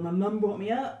actually, well, my mum brought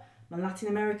me up. My Latin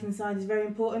American side is very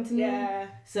important to me. Yeah.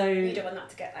 So you don't want that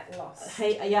to get like lost.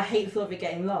 I hate the thought of it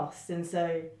getting lost, and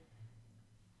so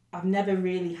I've never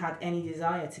really had any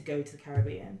desire to go to the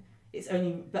Caribbean. It's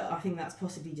only, but I think that's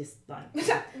possibly just like no,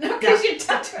 because your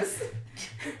dad was.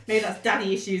 Maybe that's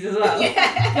daddy issues as well.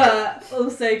 Yeah. But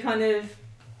also kind of,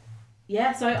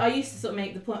 yeah. So I used to sort of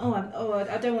make the point.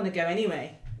 I don't want to go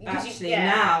anyway. Actually,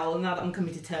 now that I'm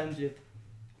coming to terms with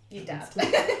your dad,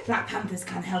 Black Panther's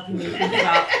kind of helping me think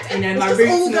about my let's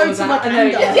roots all and go all to that.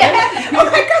 Wakanda. Yeah. Oh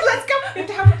my God, let's go. We have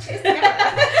to have a chase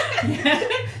together.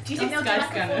 Do you think they'll do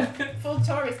like a full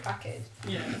tourist package?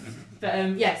 Yeah. But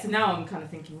so now I'm kind of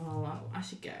thinking, well, I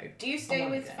should go. Do you stay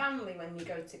with family when you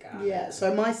go to Ghana? Yeah,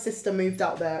 so my sister moved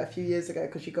out there a few years ago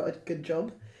because she got a good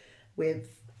job with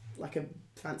like a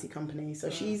fancy company. So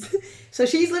she's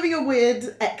living a weird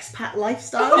expat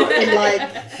lifestyle in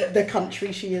like the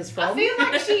country she is from. I feel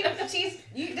like she's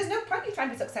there's no point in trying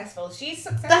to be successful. She's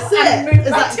successful. That's and it. moved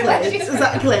back to where she's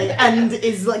Exactly. And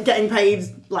is like getting paid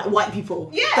like white people.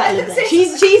 Yeah. That live there.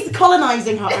 She's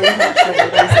colonising her own country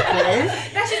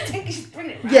basically. Now she's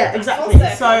bringing it. Yeah, exactly.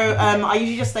 So I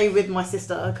usually just stay with my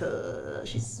sister because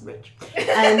she's rich,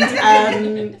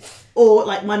 and or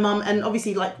like my mum, and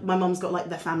obviously like my mum's got like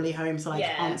their family home, so like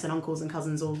aunts and uncles and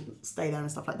cousins all stay there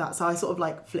and stuff like that. So I sort of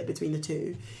like flip between the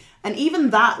two, and even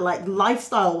that like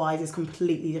lifestyle wise is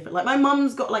completely different. Like my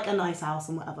mum's got like a nice house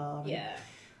and whatever. Yeah.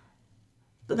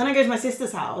 But then I go to my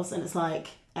sister's house and it's like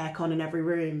aircon in every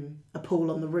room, a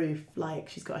pool on the roof, like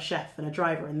she's got a chef and a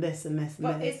driver and this and this and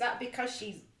But this. is that because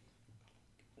she's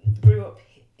grew up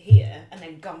here and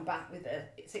then gone back with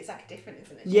it's like different,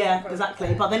 isn't it? Yeah,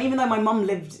 exactly. But then even though my mum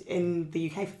lived in the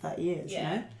UK for 30 years, you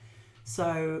know,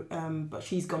 so but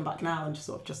she's gone back now and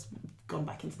just gone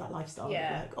back into that lifestyle.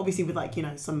 Yeah. Like, obviously with like, you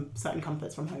know, some certain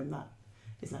comforts from home that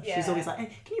isn't. Yeah. She's always like,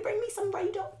 hey, can you bring me some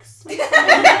Radox?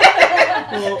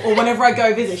 or whenever I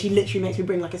go visit, she literally makes me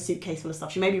bring like a suitcase full of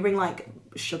stuff. She made me bring like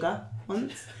sugar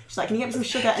once. She's like, can you get me some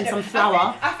sugar and some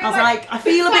flour? I was like, I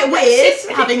feel a bit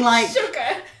weird having like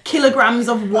sugar. Kilograms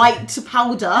of white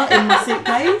powder in my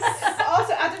suitcase.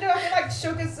 Also, I don't know, I feel like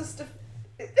sugar's just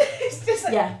it's just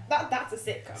like, that's a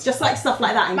sitcom. It's just like stuff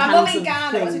like that in my cans mum in of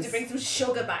Ghana things. wanted to bring some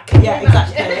sugar back. Yeah,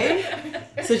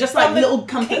 exactly. So just like little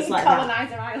comforts like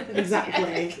that. Island.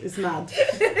 Exactly, it's mad.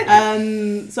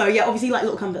 So yeah, obviously like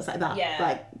little comforts like that. Yeah.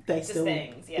 Like they just still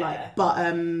things, like, but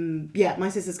yeah, my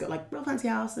sister's got like real fancy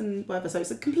house and whatever. So it's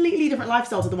a completely different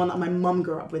lifestyle to the one that my mum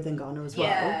grew up with in Ghana as well.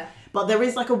 Yeah. But there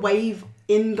is like a wave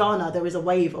in Ghana. There is a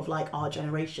wave of like our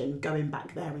generation going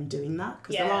back there and doing that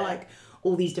because there are like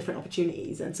all these different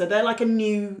opportunities, and so they're like a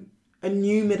new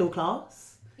middle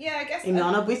class. Yeah, I guess in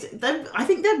Ghana, I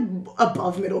think they're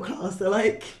above middle class. They're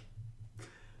like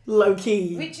low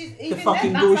key, which is the even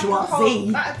fucking then, bourgeoisie.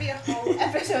 That'd be a whole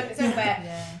episode in its own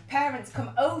where parents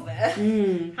come over,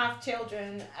 have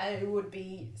children who would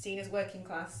be seen as working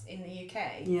class in the UK,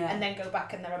 and then go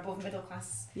back and they're above middle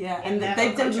class. Yeah, and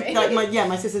they've like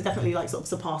my sister's definitely like sort of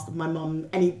surpassed my mum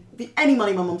any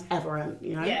money my mum's ever earned,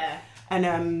 you know. Yeah, and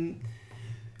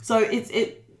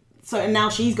and now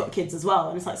she's got kids as well,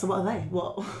 and it's like, so what are they?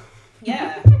 What?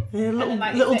 Yeah.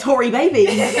 little Tory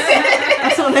babies.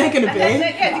 That's what they're gonna be.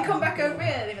 They come back over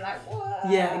here, they'll be like,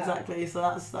 what? Yeah, exactly. So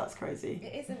that's crazy.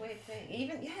 It is a weird thing.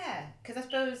 Even because I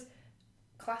suppose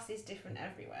class is different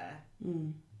everywhere.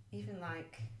 Even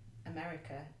like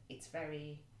America, it's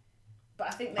very. But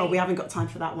I think we haven't got time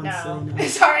for that one. No, Selena.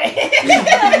 sorry.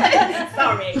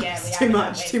 Sorry. Yeah, it's too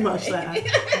much there.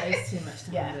 That is too much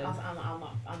time. Yeah,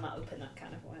 I'm not open that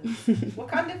kind of one.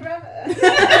 Wakanda forever.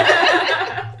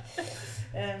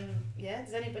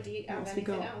 Does anybody have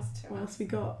anything else to ask? What else we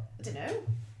got? I don't know.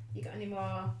 You got any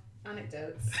more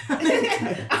anecdotes?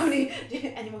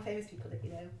 Any more famous people that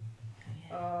you know?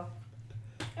 Or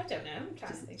I don't know. I'm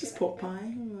trying to think. Just pork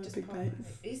pie. Just big pork pie.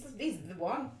 These are the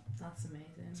one. That's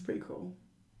amazing. It's pretty cool.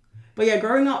 But yeah,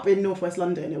 growing up in northwest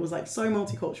London, it was like so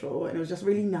multicultural and it was just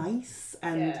really nice.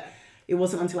 And it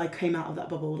wasn't until I came out of that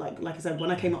bubble, like I said,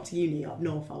 when I came up to uni up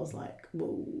north, I was like,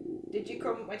 whoa. Where did you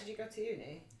go to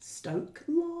uni? Stoke,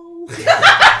 lol. So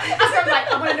I'm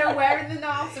like, I want to know where in the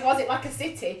north. So was it like a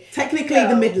city? Technically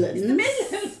the Midlands. The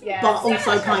Midlands. Yeah. But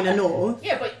also kind of north.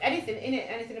 Yeah, but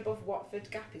anything above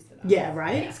Watford Gap is the north. Yeah,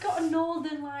 right. It's got a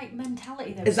northern like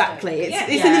mentality though. Exactly.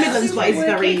 It's in the Midlands, but it's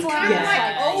very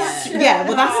yeah.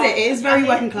 Well, that's it. It is very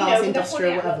working class,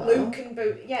 industrial, whatever. Luke and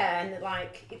boot. Yeah, and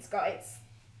like it's got its.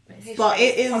 But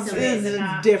it is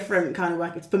a different kind of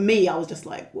work. For me, I was just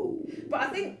like, whoa. But I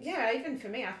think, even for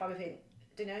me, I probably think,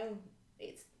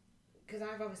 it's because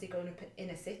I've obviously grown up in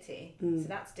a city, so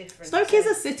that's different. Stoke is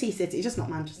a city, just not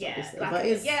Manchester, obviously. Like but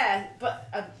it's... Yeah, but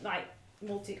like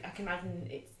I can imagine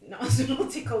it's not as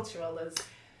multicultural as.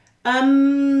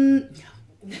 No.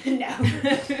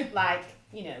 Like,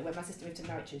 when my sister moved to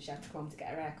Norwich and she had to come home to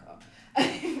get her haircut.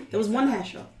 There was one hair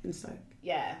shop in Stoke.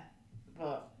 Yeah,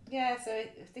 but. Yeah, so I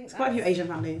think it's quite a few Asian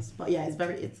families, but yeah,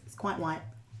 it's quite white.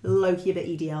 Low-key a bit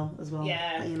EDL as well.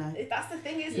 Yeah, but, that's the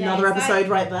thing, isn't another episode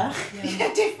right there.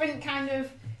 Yeah, different kind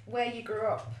of where you grew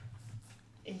up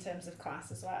in terms of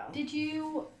class as well. Did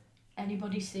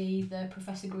anybody see the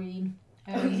Professor Green?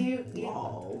 You.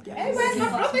 Wow. Yes. Hey, where's my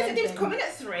brother? He said he was coming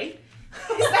at 3.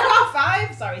 It's now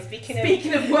 5. Sorry,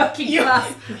 speaking of working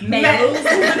class males.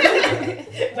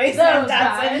 Wasteman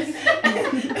dads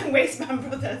and Wasteman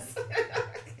brothers.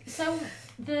 So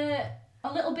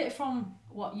a little bit from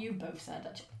what you both said,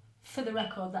 actually, for the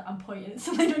record that I'm pointing at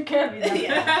something on Kirby there.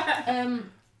 Yeah.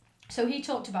 So he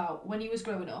talked about when he was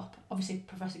growing up, obviously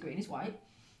Professor Green is white,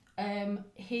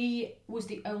 he was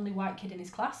the only white kid in his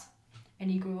class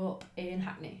and he grew up in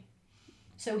Hackney.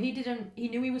 So he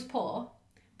knew he was poor,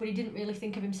 but he didn't really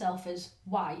think of himself as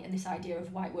white and this idea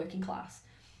of white working class.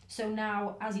 So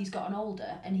now as he's gotten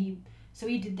older and he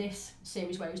did this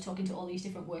series where he was talking to all these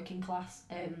different working class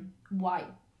white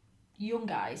young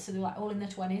guys, so they're like all in their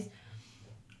 20s,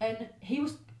 and he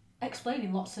was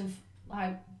explaining lots of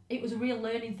like, it was a real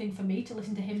learning thing for me to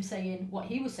listen to him saying what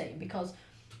he was saying, because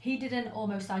he didn't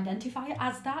almost identify it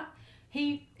as that.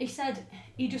 He said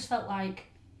he just felt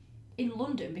like in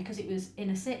London, because it was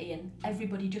in a city and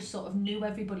everybody just sort of knew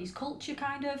everybody's culture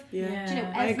kind of. Yeah. Do you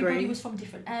know, everybody was from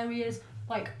different areas,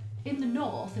 like in the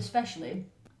north especially.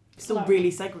 Still like,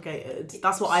 really segregated.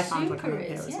 That's what I found when I came up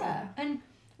here as well. And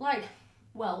like,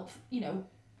 well, you know,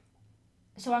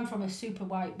 so I'm from a super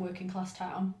white working class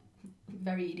town,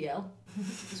 very EDL,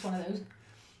 it's one of those,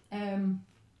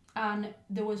 and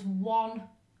there was one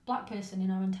black person in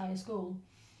our entire school,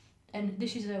 and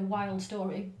this is a wild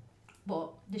story,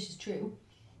 but this is true.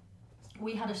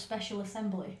 We had a special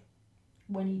assembly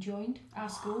when he joined our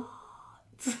school,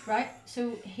 right?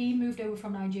 So he moved over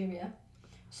from Nigeria,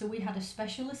 so we had a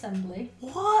special assembly.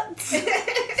 What?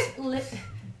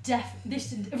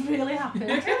 This really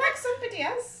happened. I feel like somebody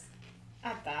else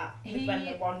had that when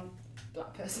the one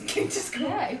black person came to school.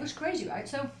 Yeah, it was crazy, right?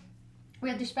 So we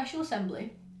had this special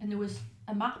assembly, and there was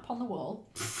a map on the wall,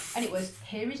 and it was,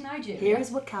 here is Nigeria. Here is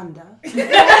Wakanda.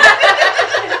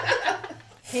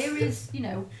 Here is, you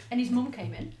know, and his mum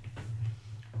came in.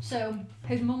 So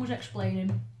his mum was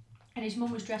explaining, and his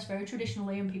mum was dressed very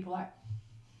traditionally, and people were like,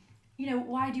 you know,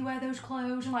 why do you wear those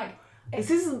clothes? And like, This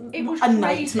is it was a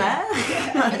crazy. nightmare.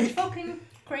 It's fucking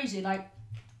crazy. Like,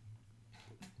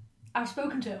 I've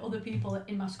spoken to other people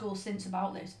in my school since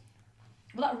about this.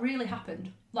 Well, that really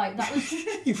happened. Like, that was...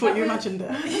 You thought you imagined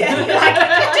it? Yeah, like,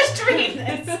 I just dreamed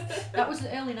this. That was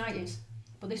the early 90s.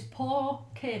 But this poor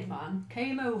kid, man,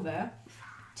 came over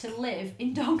to live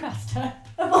in Doncaster,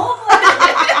 of all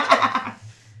places.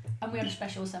 And we had a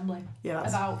special assembly Yeah,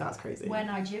 about that's crazy. where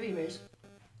Nigeria is.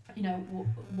 You know,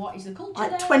 what is the culture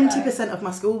Like there? 20% of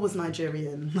my school was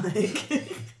Nigerian.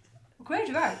 Like,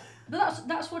 Crazy, right? But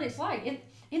that's what it's like.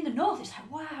 In the north, it's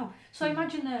like, wow. So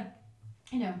imagine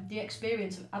the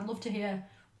experience. I'd love to hear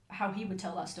how he would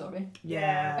tell that story.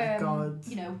 yeah, God.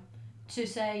 You know, to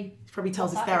say... He probably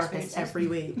tells his that therapist experience is. every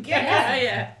week.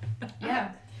 Yeah.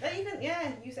 Yeah. Even,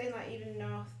 you saying like even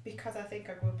north, because I think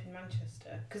I grew up in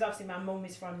Manchester, because obviously my mum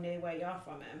is from near where you're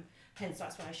from, hence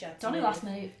that's why she had to Donny move. last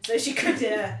mate. So she could,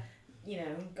 you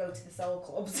know, go to the soul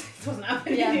clubs. It wasn't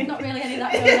happening. Yeah, not really any of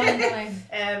that going on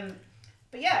in the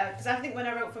But yeah, because I think when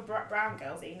I wrote for Brown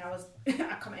Girls,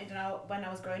 I commented on when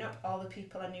I was growing up, all the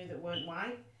people I knew that weren't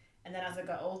white, and then as I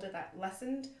got older, that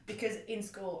lessened, because in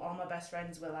school, all my best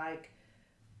friends were like,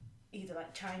 either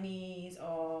like Chinese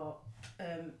or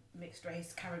mixed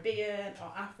race Caribbean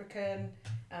or African,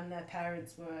 and their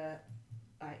parents were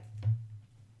like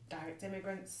direct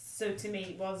immigrants. So to me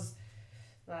it was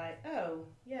like, oh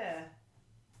yeah,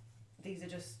 these are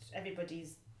just,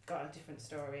 everybody's got a different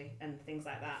story and things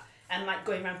like that. And like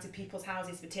going around to people's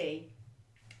houses for tea,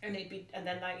 and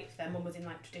then like if their mum was in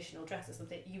like traditional dress or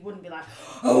something, you wouldn't be like,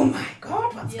 oh my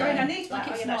god, what's going on here? Like,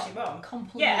 oh it's yeah, that's your mum.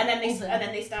 completely Yeah, and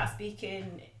then they start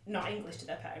speaking not English to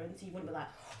their parents. You wouldn't be like,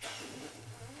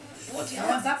 what's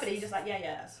happening? You're just like, yeah,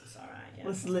 that's alright. Yeah,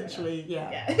 It's literally,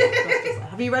 yeah. Yeah. That's just like,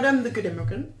 have you read The Good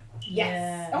Immigrant?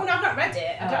 Yes. Oh no, I've not read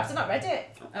it. I've still not read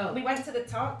it. Oh. We went to the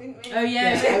talk, didn't we? Oh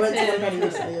yeah. I went to one very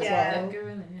recently as Yeah. well.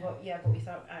 But we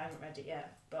thought I haven't read it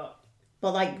yet. But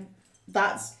like,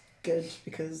 that's good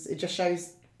because it just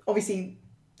shows, obviously,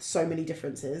 so many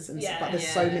differences and but there's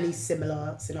so many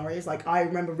similar scenarios. Like, I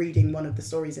remember reading one of the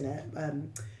stories in it.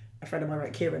 A friend of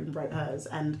mine, Kieran, wrote hers,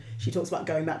 and she talks about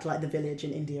going back to like the village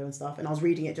in India and stuff. And I was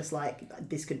reading it just like,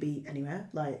 this could be anywhere.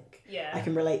 Like, I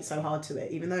can relate so hard to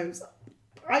it, even though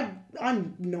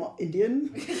I'm not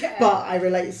Indian, but I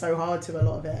relate so hard to a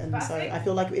lot of it, and I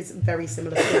feel like it's a very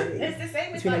similar story. It's the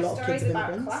same with like stories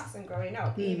about class and growing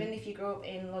up. Even if you grow up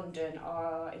in London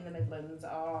or in the Midlands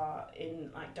or in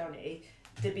like Donny,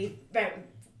 there'd be very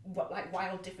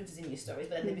wild differences in your stories,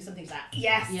 but then there'd be some things like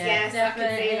yes, I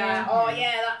can see that. Oh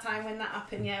yeah, that time when that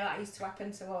happened, that used to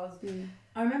happen to us.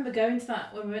 I remember going to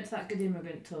that when we went to that Good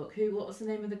Immigrant talk. What was the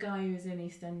name of the guy who was in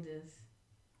EastEnders?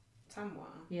 Tamwa.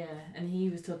 Yeah, and he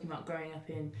was talking about growing up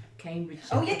in Cambridge.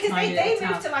 Oh yeah, because they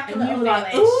moved to like a and little you were village.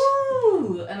 Like,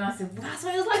 ooh, and I said, well, that's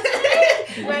what it was like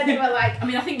today. Where they were like, I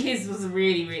mean, I think his was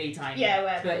really, really tiny. Yeah,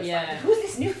 where but like, who's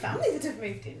this new family that have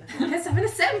moved in? Let's have an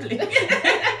assembly.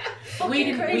 we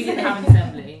didn't have an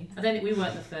assembly. I don't think we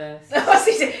weren't the first.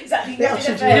 Exactly. We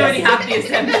already had the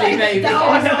assembly, maybe.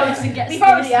 They've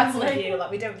already had some of you.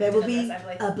 Like, we don't. There will be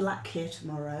a black kid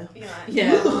tomorrow.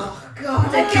 Yeah. Oh God,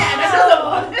 again another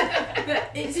one.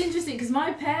 But it's interesting because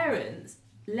my parents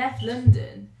left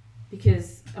London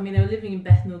because they were living in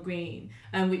Bethnal Green,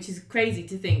 which is crazy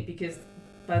to think because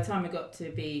by the time I got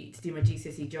to do my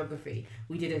GCSE geography,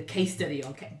 we did a case study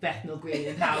on Bethnal Green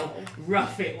and how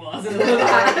rough it was and all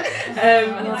that.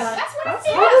 And I was like,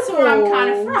 that's where I'm kind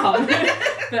of from.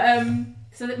 But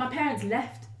so that my parents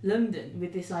left London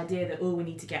with this idea that we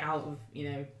need to get out of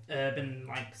urban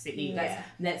city.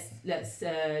 Let's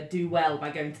do well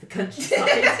by going to the countryside.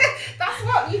 That's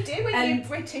what you do when you're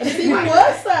British. It's even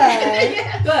worse there.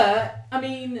 Yeah. But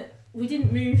we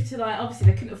didn't move to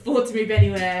obviously they couldn't afford to move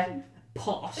anywhere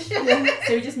posh, so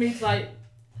we just moved to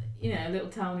a little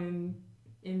town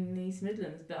in the East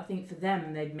Midlands, but I think for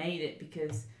them they'd made it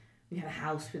because we had a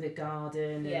house with a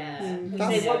garden. And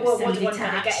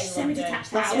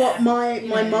semi-detached. That's what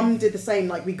my mum did the same.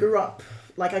 Like I grew up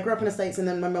in the States, and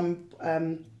then my mum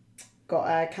got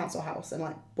a council house and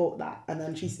like bought that, and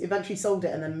then she eventually sold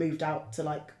it and then moved out to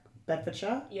like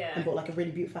Bedfordshire and bought like a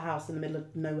really beautiful house in the middle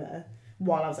of nowhere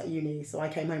while I was at uni. So I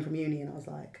came home from uni and I was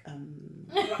like, what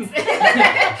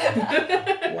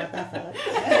the fuck?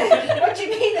 What do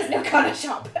you mean there's no corner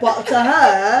shop? But to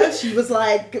her, she was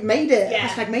like, made it. Yeah.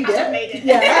 Hashtag made Hashtag it. made it.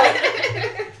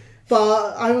 Yeah.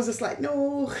 But I was just like,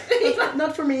 no,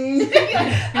 not for me.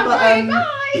 But like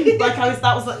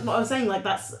that was like what I was saying. Like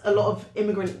that's a lot of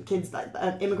immigrant kids, like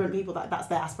immigrant people. That's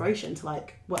their aspiration to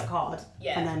like work hard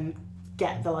and then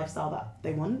get the lifestyle that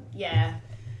they want. Yeah.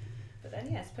 But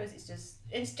then I suppose it's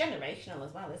generational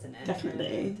as well, isn't it?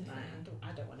 Definitely.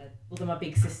 I don't want to. Although my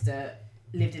big sister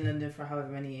lived in London for however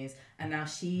many years, and now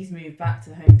she's moved back to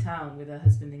the hometown with her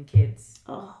husband and kids,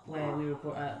 where we were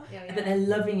brought up. Yeah. But they're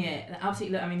loving it. They're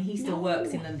absolutely. I mean, he still works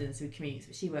in London, so he commutes,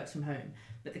 but she works from home.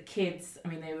 But the kids, I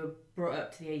mean, they were brought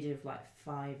up to the age of like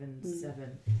 5 and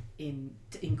 7 in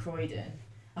Croydon.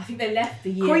 I think they left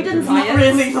the year. Croydon's not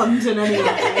really London anyway.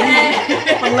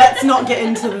 But let's not get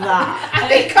into that. I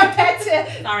think compared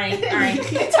to sorry,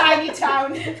 a tiny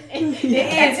town in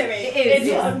Kettering, it is.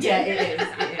 Yeah, it is.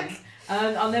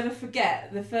 I'll never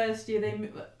forget the first year they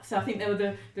moved. So I think there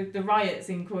were the riots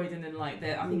in Croydon, and like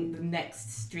I think the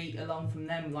next street along from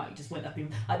them like just went up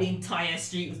in like the entire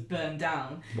street was burned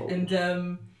down. Whoa.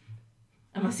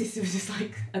 And my sister was just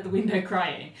like at the window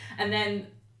crying. And then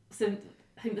so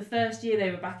I think the first year they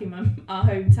were back in our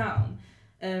hometown,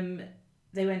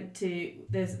 they went to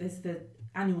there's the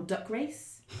annual duck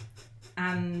race.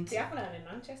 And do you have one in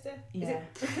Manchester? Yeah.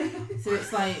 So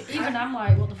it's like even I'm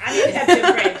like, what the fuck? And in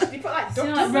Hebden Bridge, you put like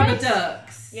ducks, rubber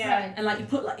ducks. Yeah. Right. And like you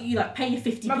pay your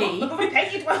 50p. My mum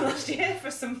painted one last year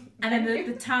for some. And then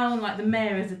the town, like the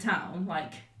mayor of the town,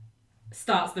 like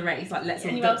starts the race, like lets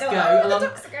all the ducks go along the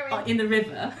ducks are going. In the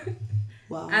river.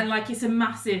 Wow. And like it's a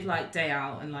massive like day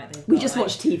out, and like we just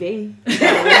watched TV.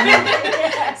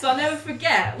 So I'll never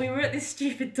forget, we were at this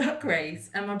stupid duck race,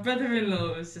 and my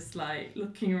brother-in-law was just like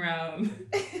looking around.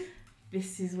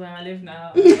 This is where I live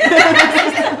now. Like,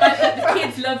 the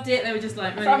kids loved it. They were just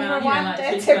like running around,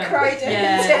 Rwanda to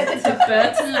Croydon, to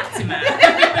Burton Latimer.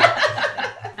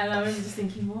 And I remember just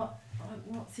thinking,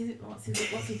 what's he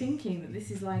thinking? That this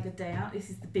is like a day out. This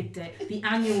is the big day, the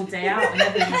annual day out, and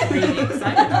everyone's really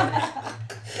excited about it.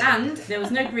 And there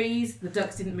was no breeze. The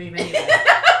ducks didn't move anywhere.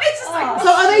 So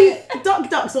are they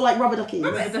ducks or like rubber duckies?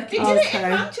 Rubber duckies. They did it in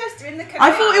Manchester in the canal.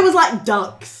 I thought it was like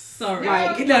ducks. Sorry.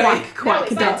 Like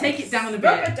quack it's ducks. like, take it down a bit.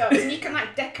 Rubber ducks, and you can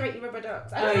like decorate your rubber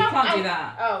ducks. You can't do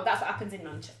that. Oh, that's what happens in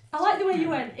Manchester. I like the way you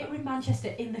went. It was Manchester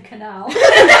in the canal.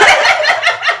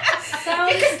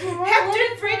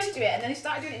 Hebden Bridge do it, and then he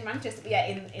started doing it in Manchester, but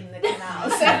in the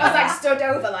canal. So I was like stood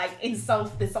over like in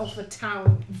the Salford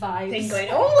town vibes thing, going,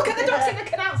 oh look at the ducks in the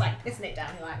canal. I was like pissing it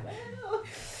down. You're like,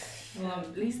 well,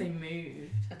 at least they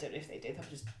moved. I don't know if they did. They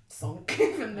just sunk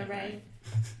from the rain.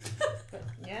 But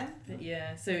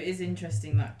yeah. So it is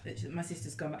interesting that my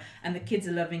sister's gone back, and the kids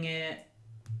are loving it.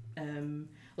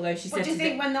 Although she said, what do you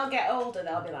think when they'll get older?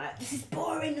 They'll be like, this is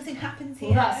boring. Nothing happens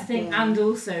here. Well, that's the thing, and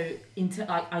also into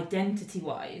like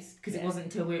identity-wise, because it wasn't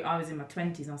until I was in my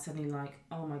 20s, and I was suddenly like,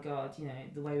 oh my god,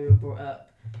 the way we were brought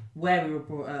up, where we were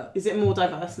brought up. Is it more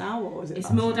diverse now, or is it?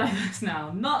 It's more diverse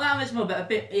now. Not that much more, but a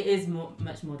bit. It is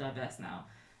much more diverse now.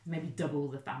 Maybe double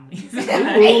the families. So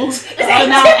now 8.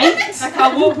 Like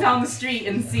I'll walk down the street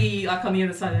and see, like on the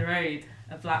other side of the road,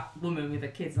 a black woman with her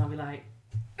kids, and I'll be like.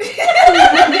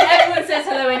 Everyone says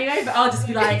hello anyway, but I'll just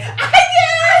be like,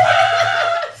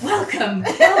 welcome.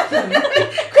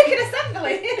 Quick an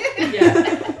assembly.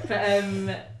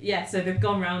 So they've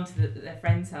gone round to their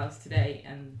friend's house today,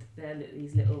 and they're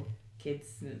these little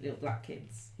kids, little black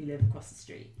kids who live across the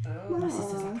street. Oh. My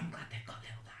sister's like, I'm glad they've got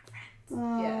little black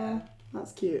friends. Yeah,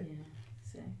 that's cute.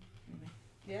 So anyway.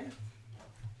 Yeah.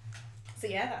 So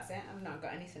that's it. I've not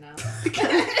got anything else. I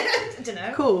don't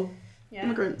know. Cool. Yeah.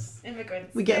 Immigrants.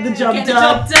 We get the job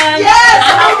done.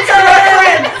 Yes!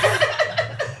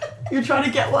 You're trying to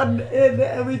get one in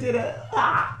and we did it.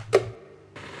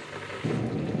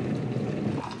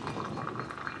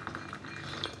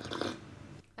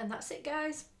 And that's it,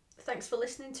 guys. Thanks for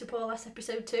listening to Poor Lass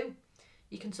episode 2.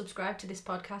 You can subscribe to this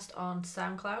podcast on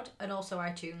SoundCloud and also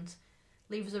iTunes.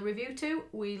 Leave us a review too.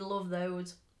 We love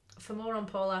those. For more on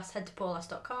Poor Lass, head to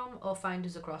poorlass.com or find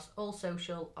us across all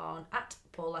social on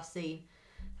 @PoorLassScene.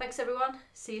 Thanks everyone.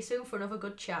 See you soon for another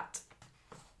good chat.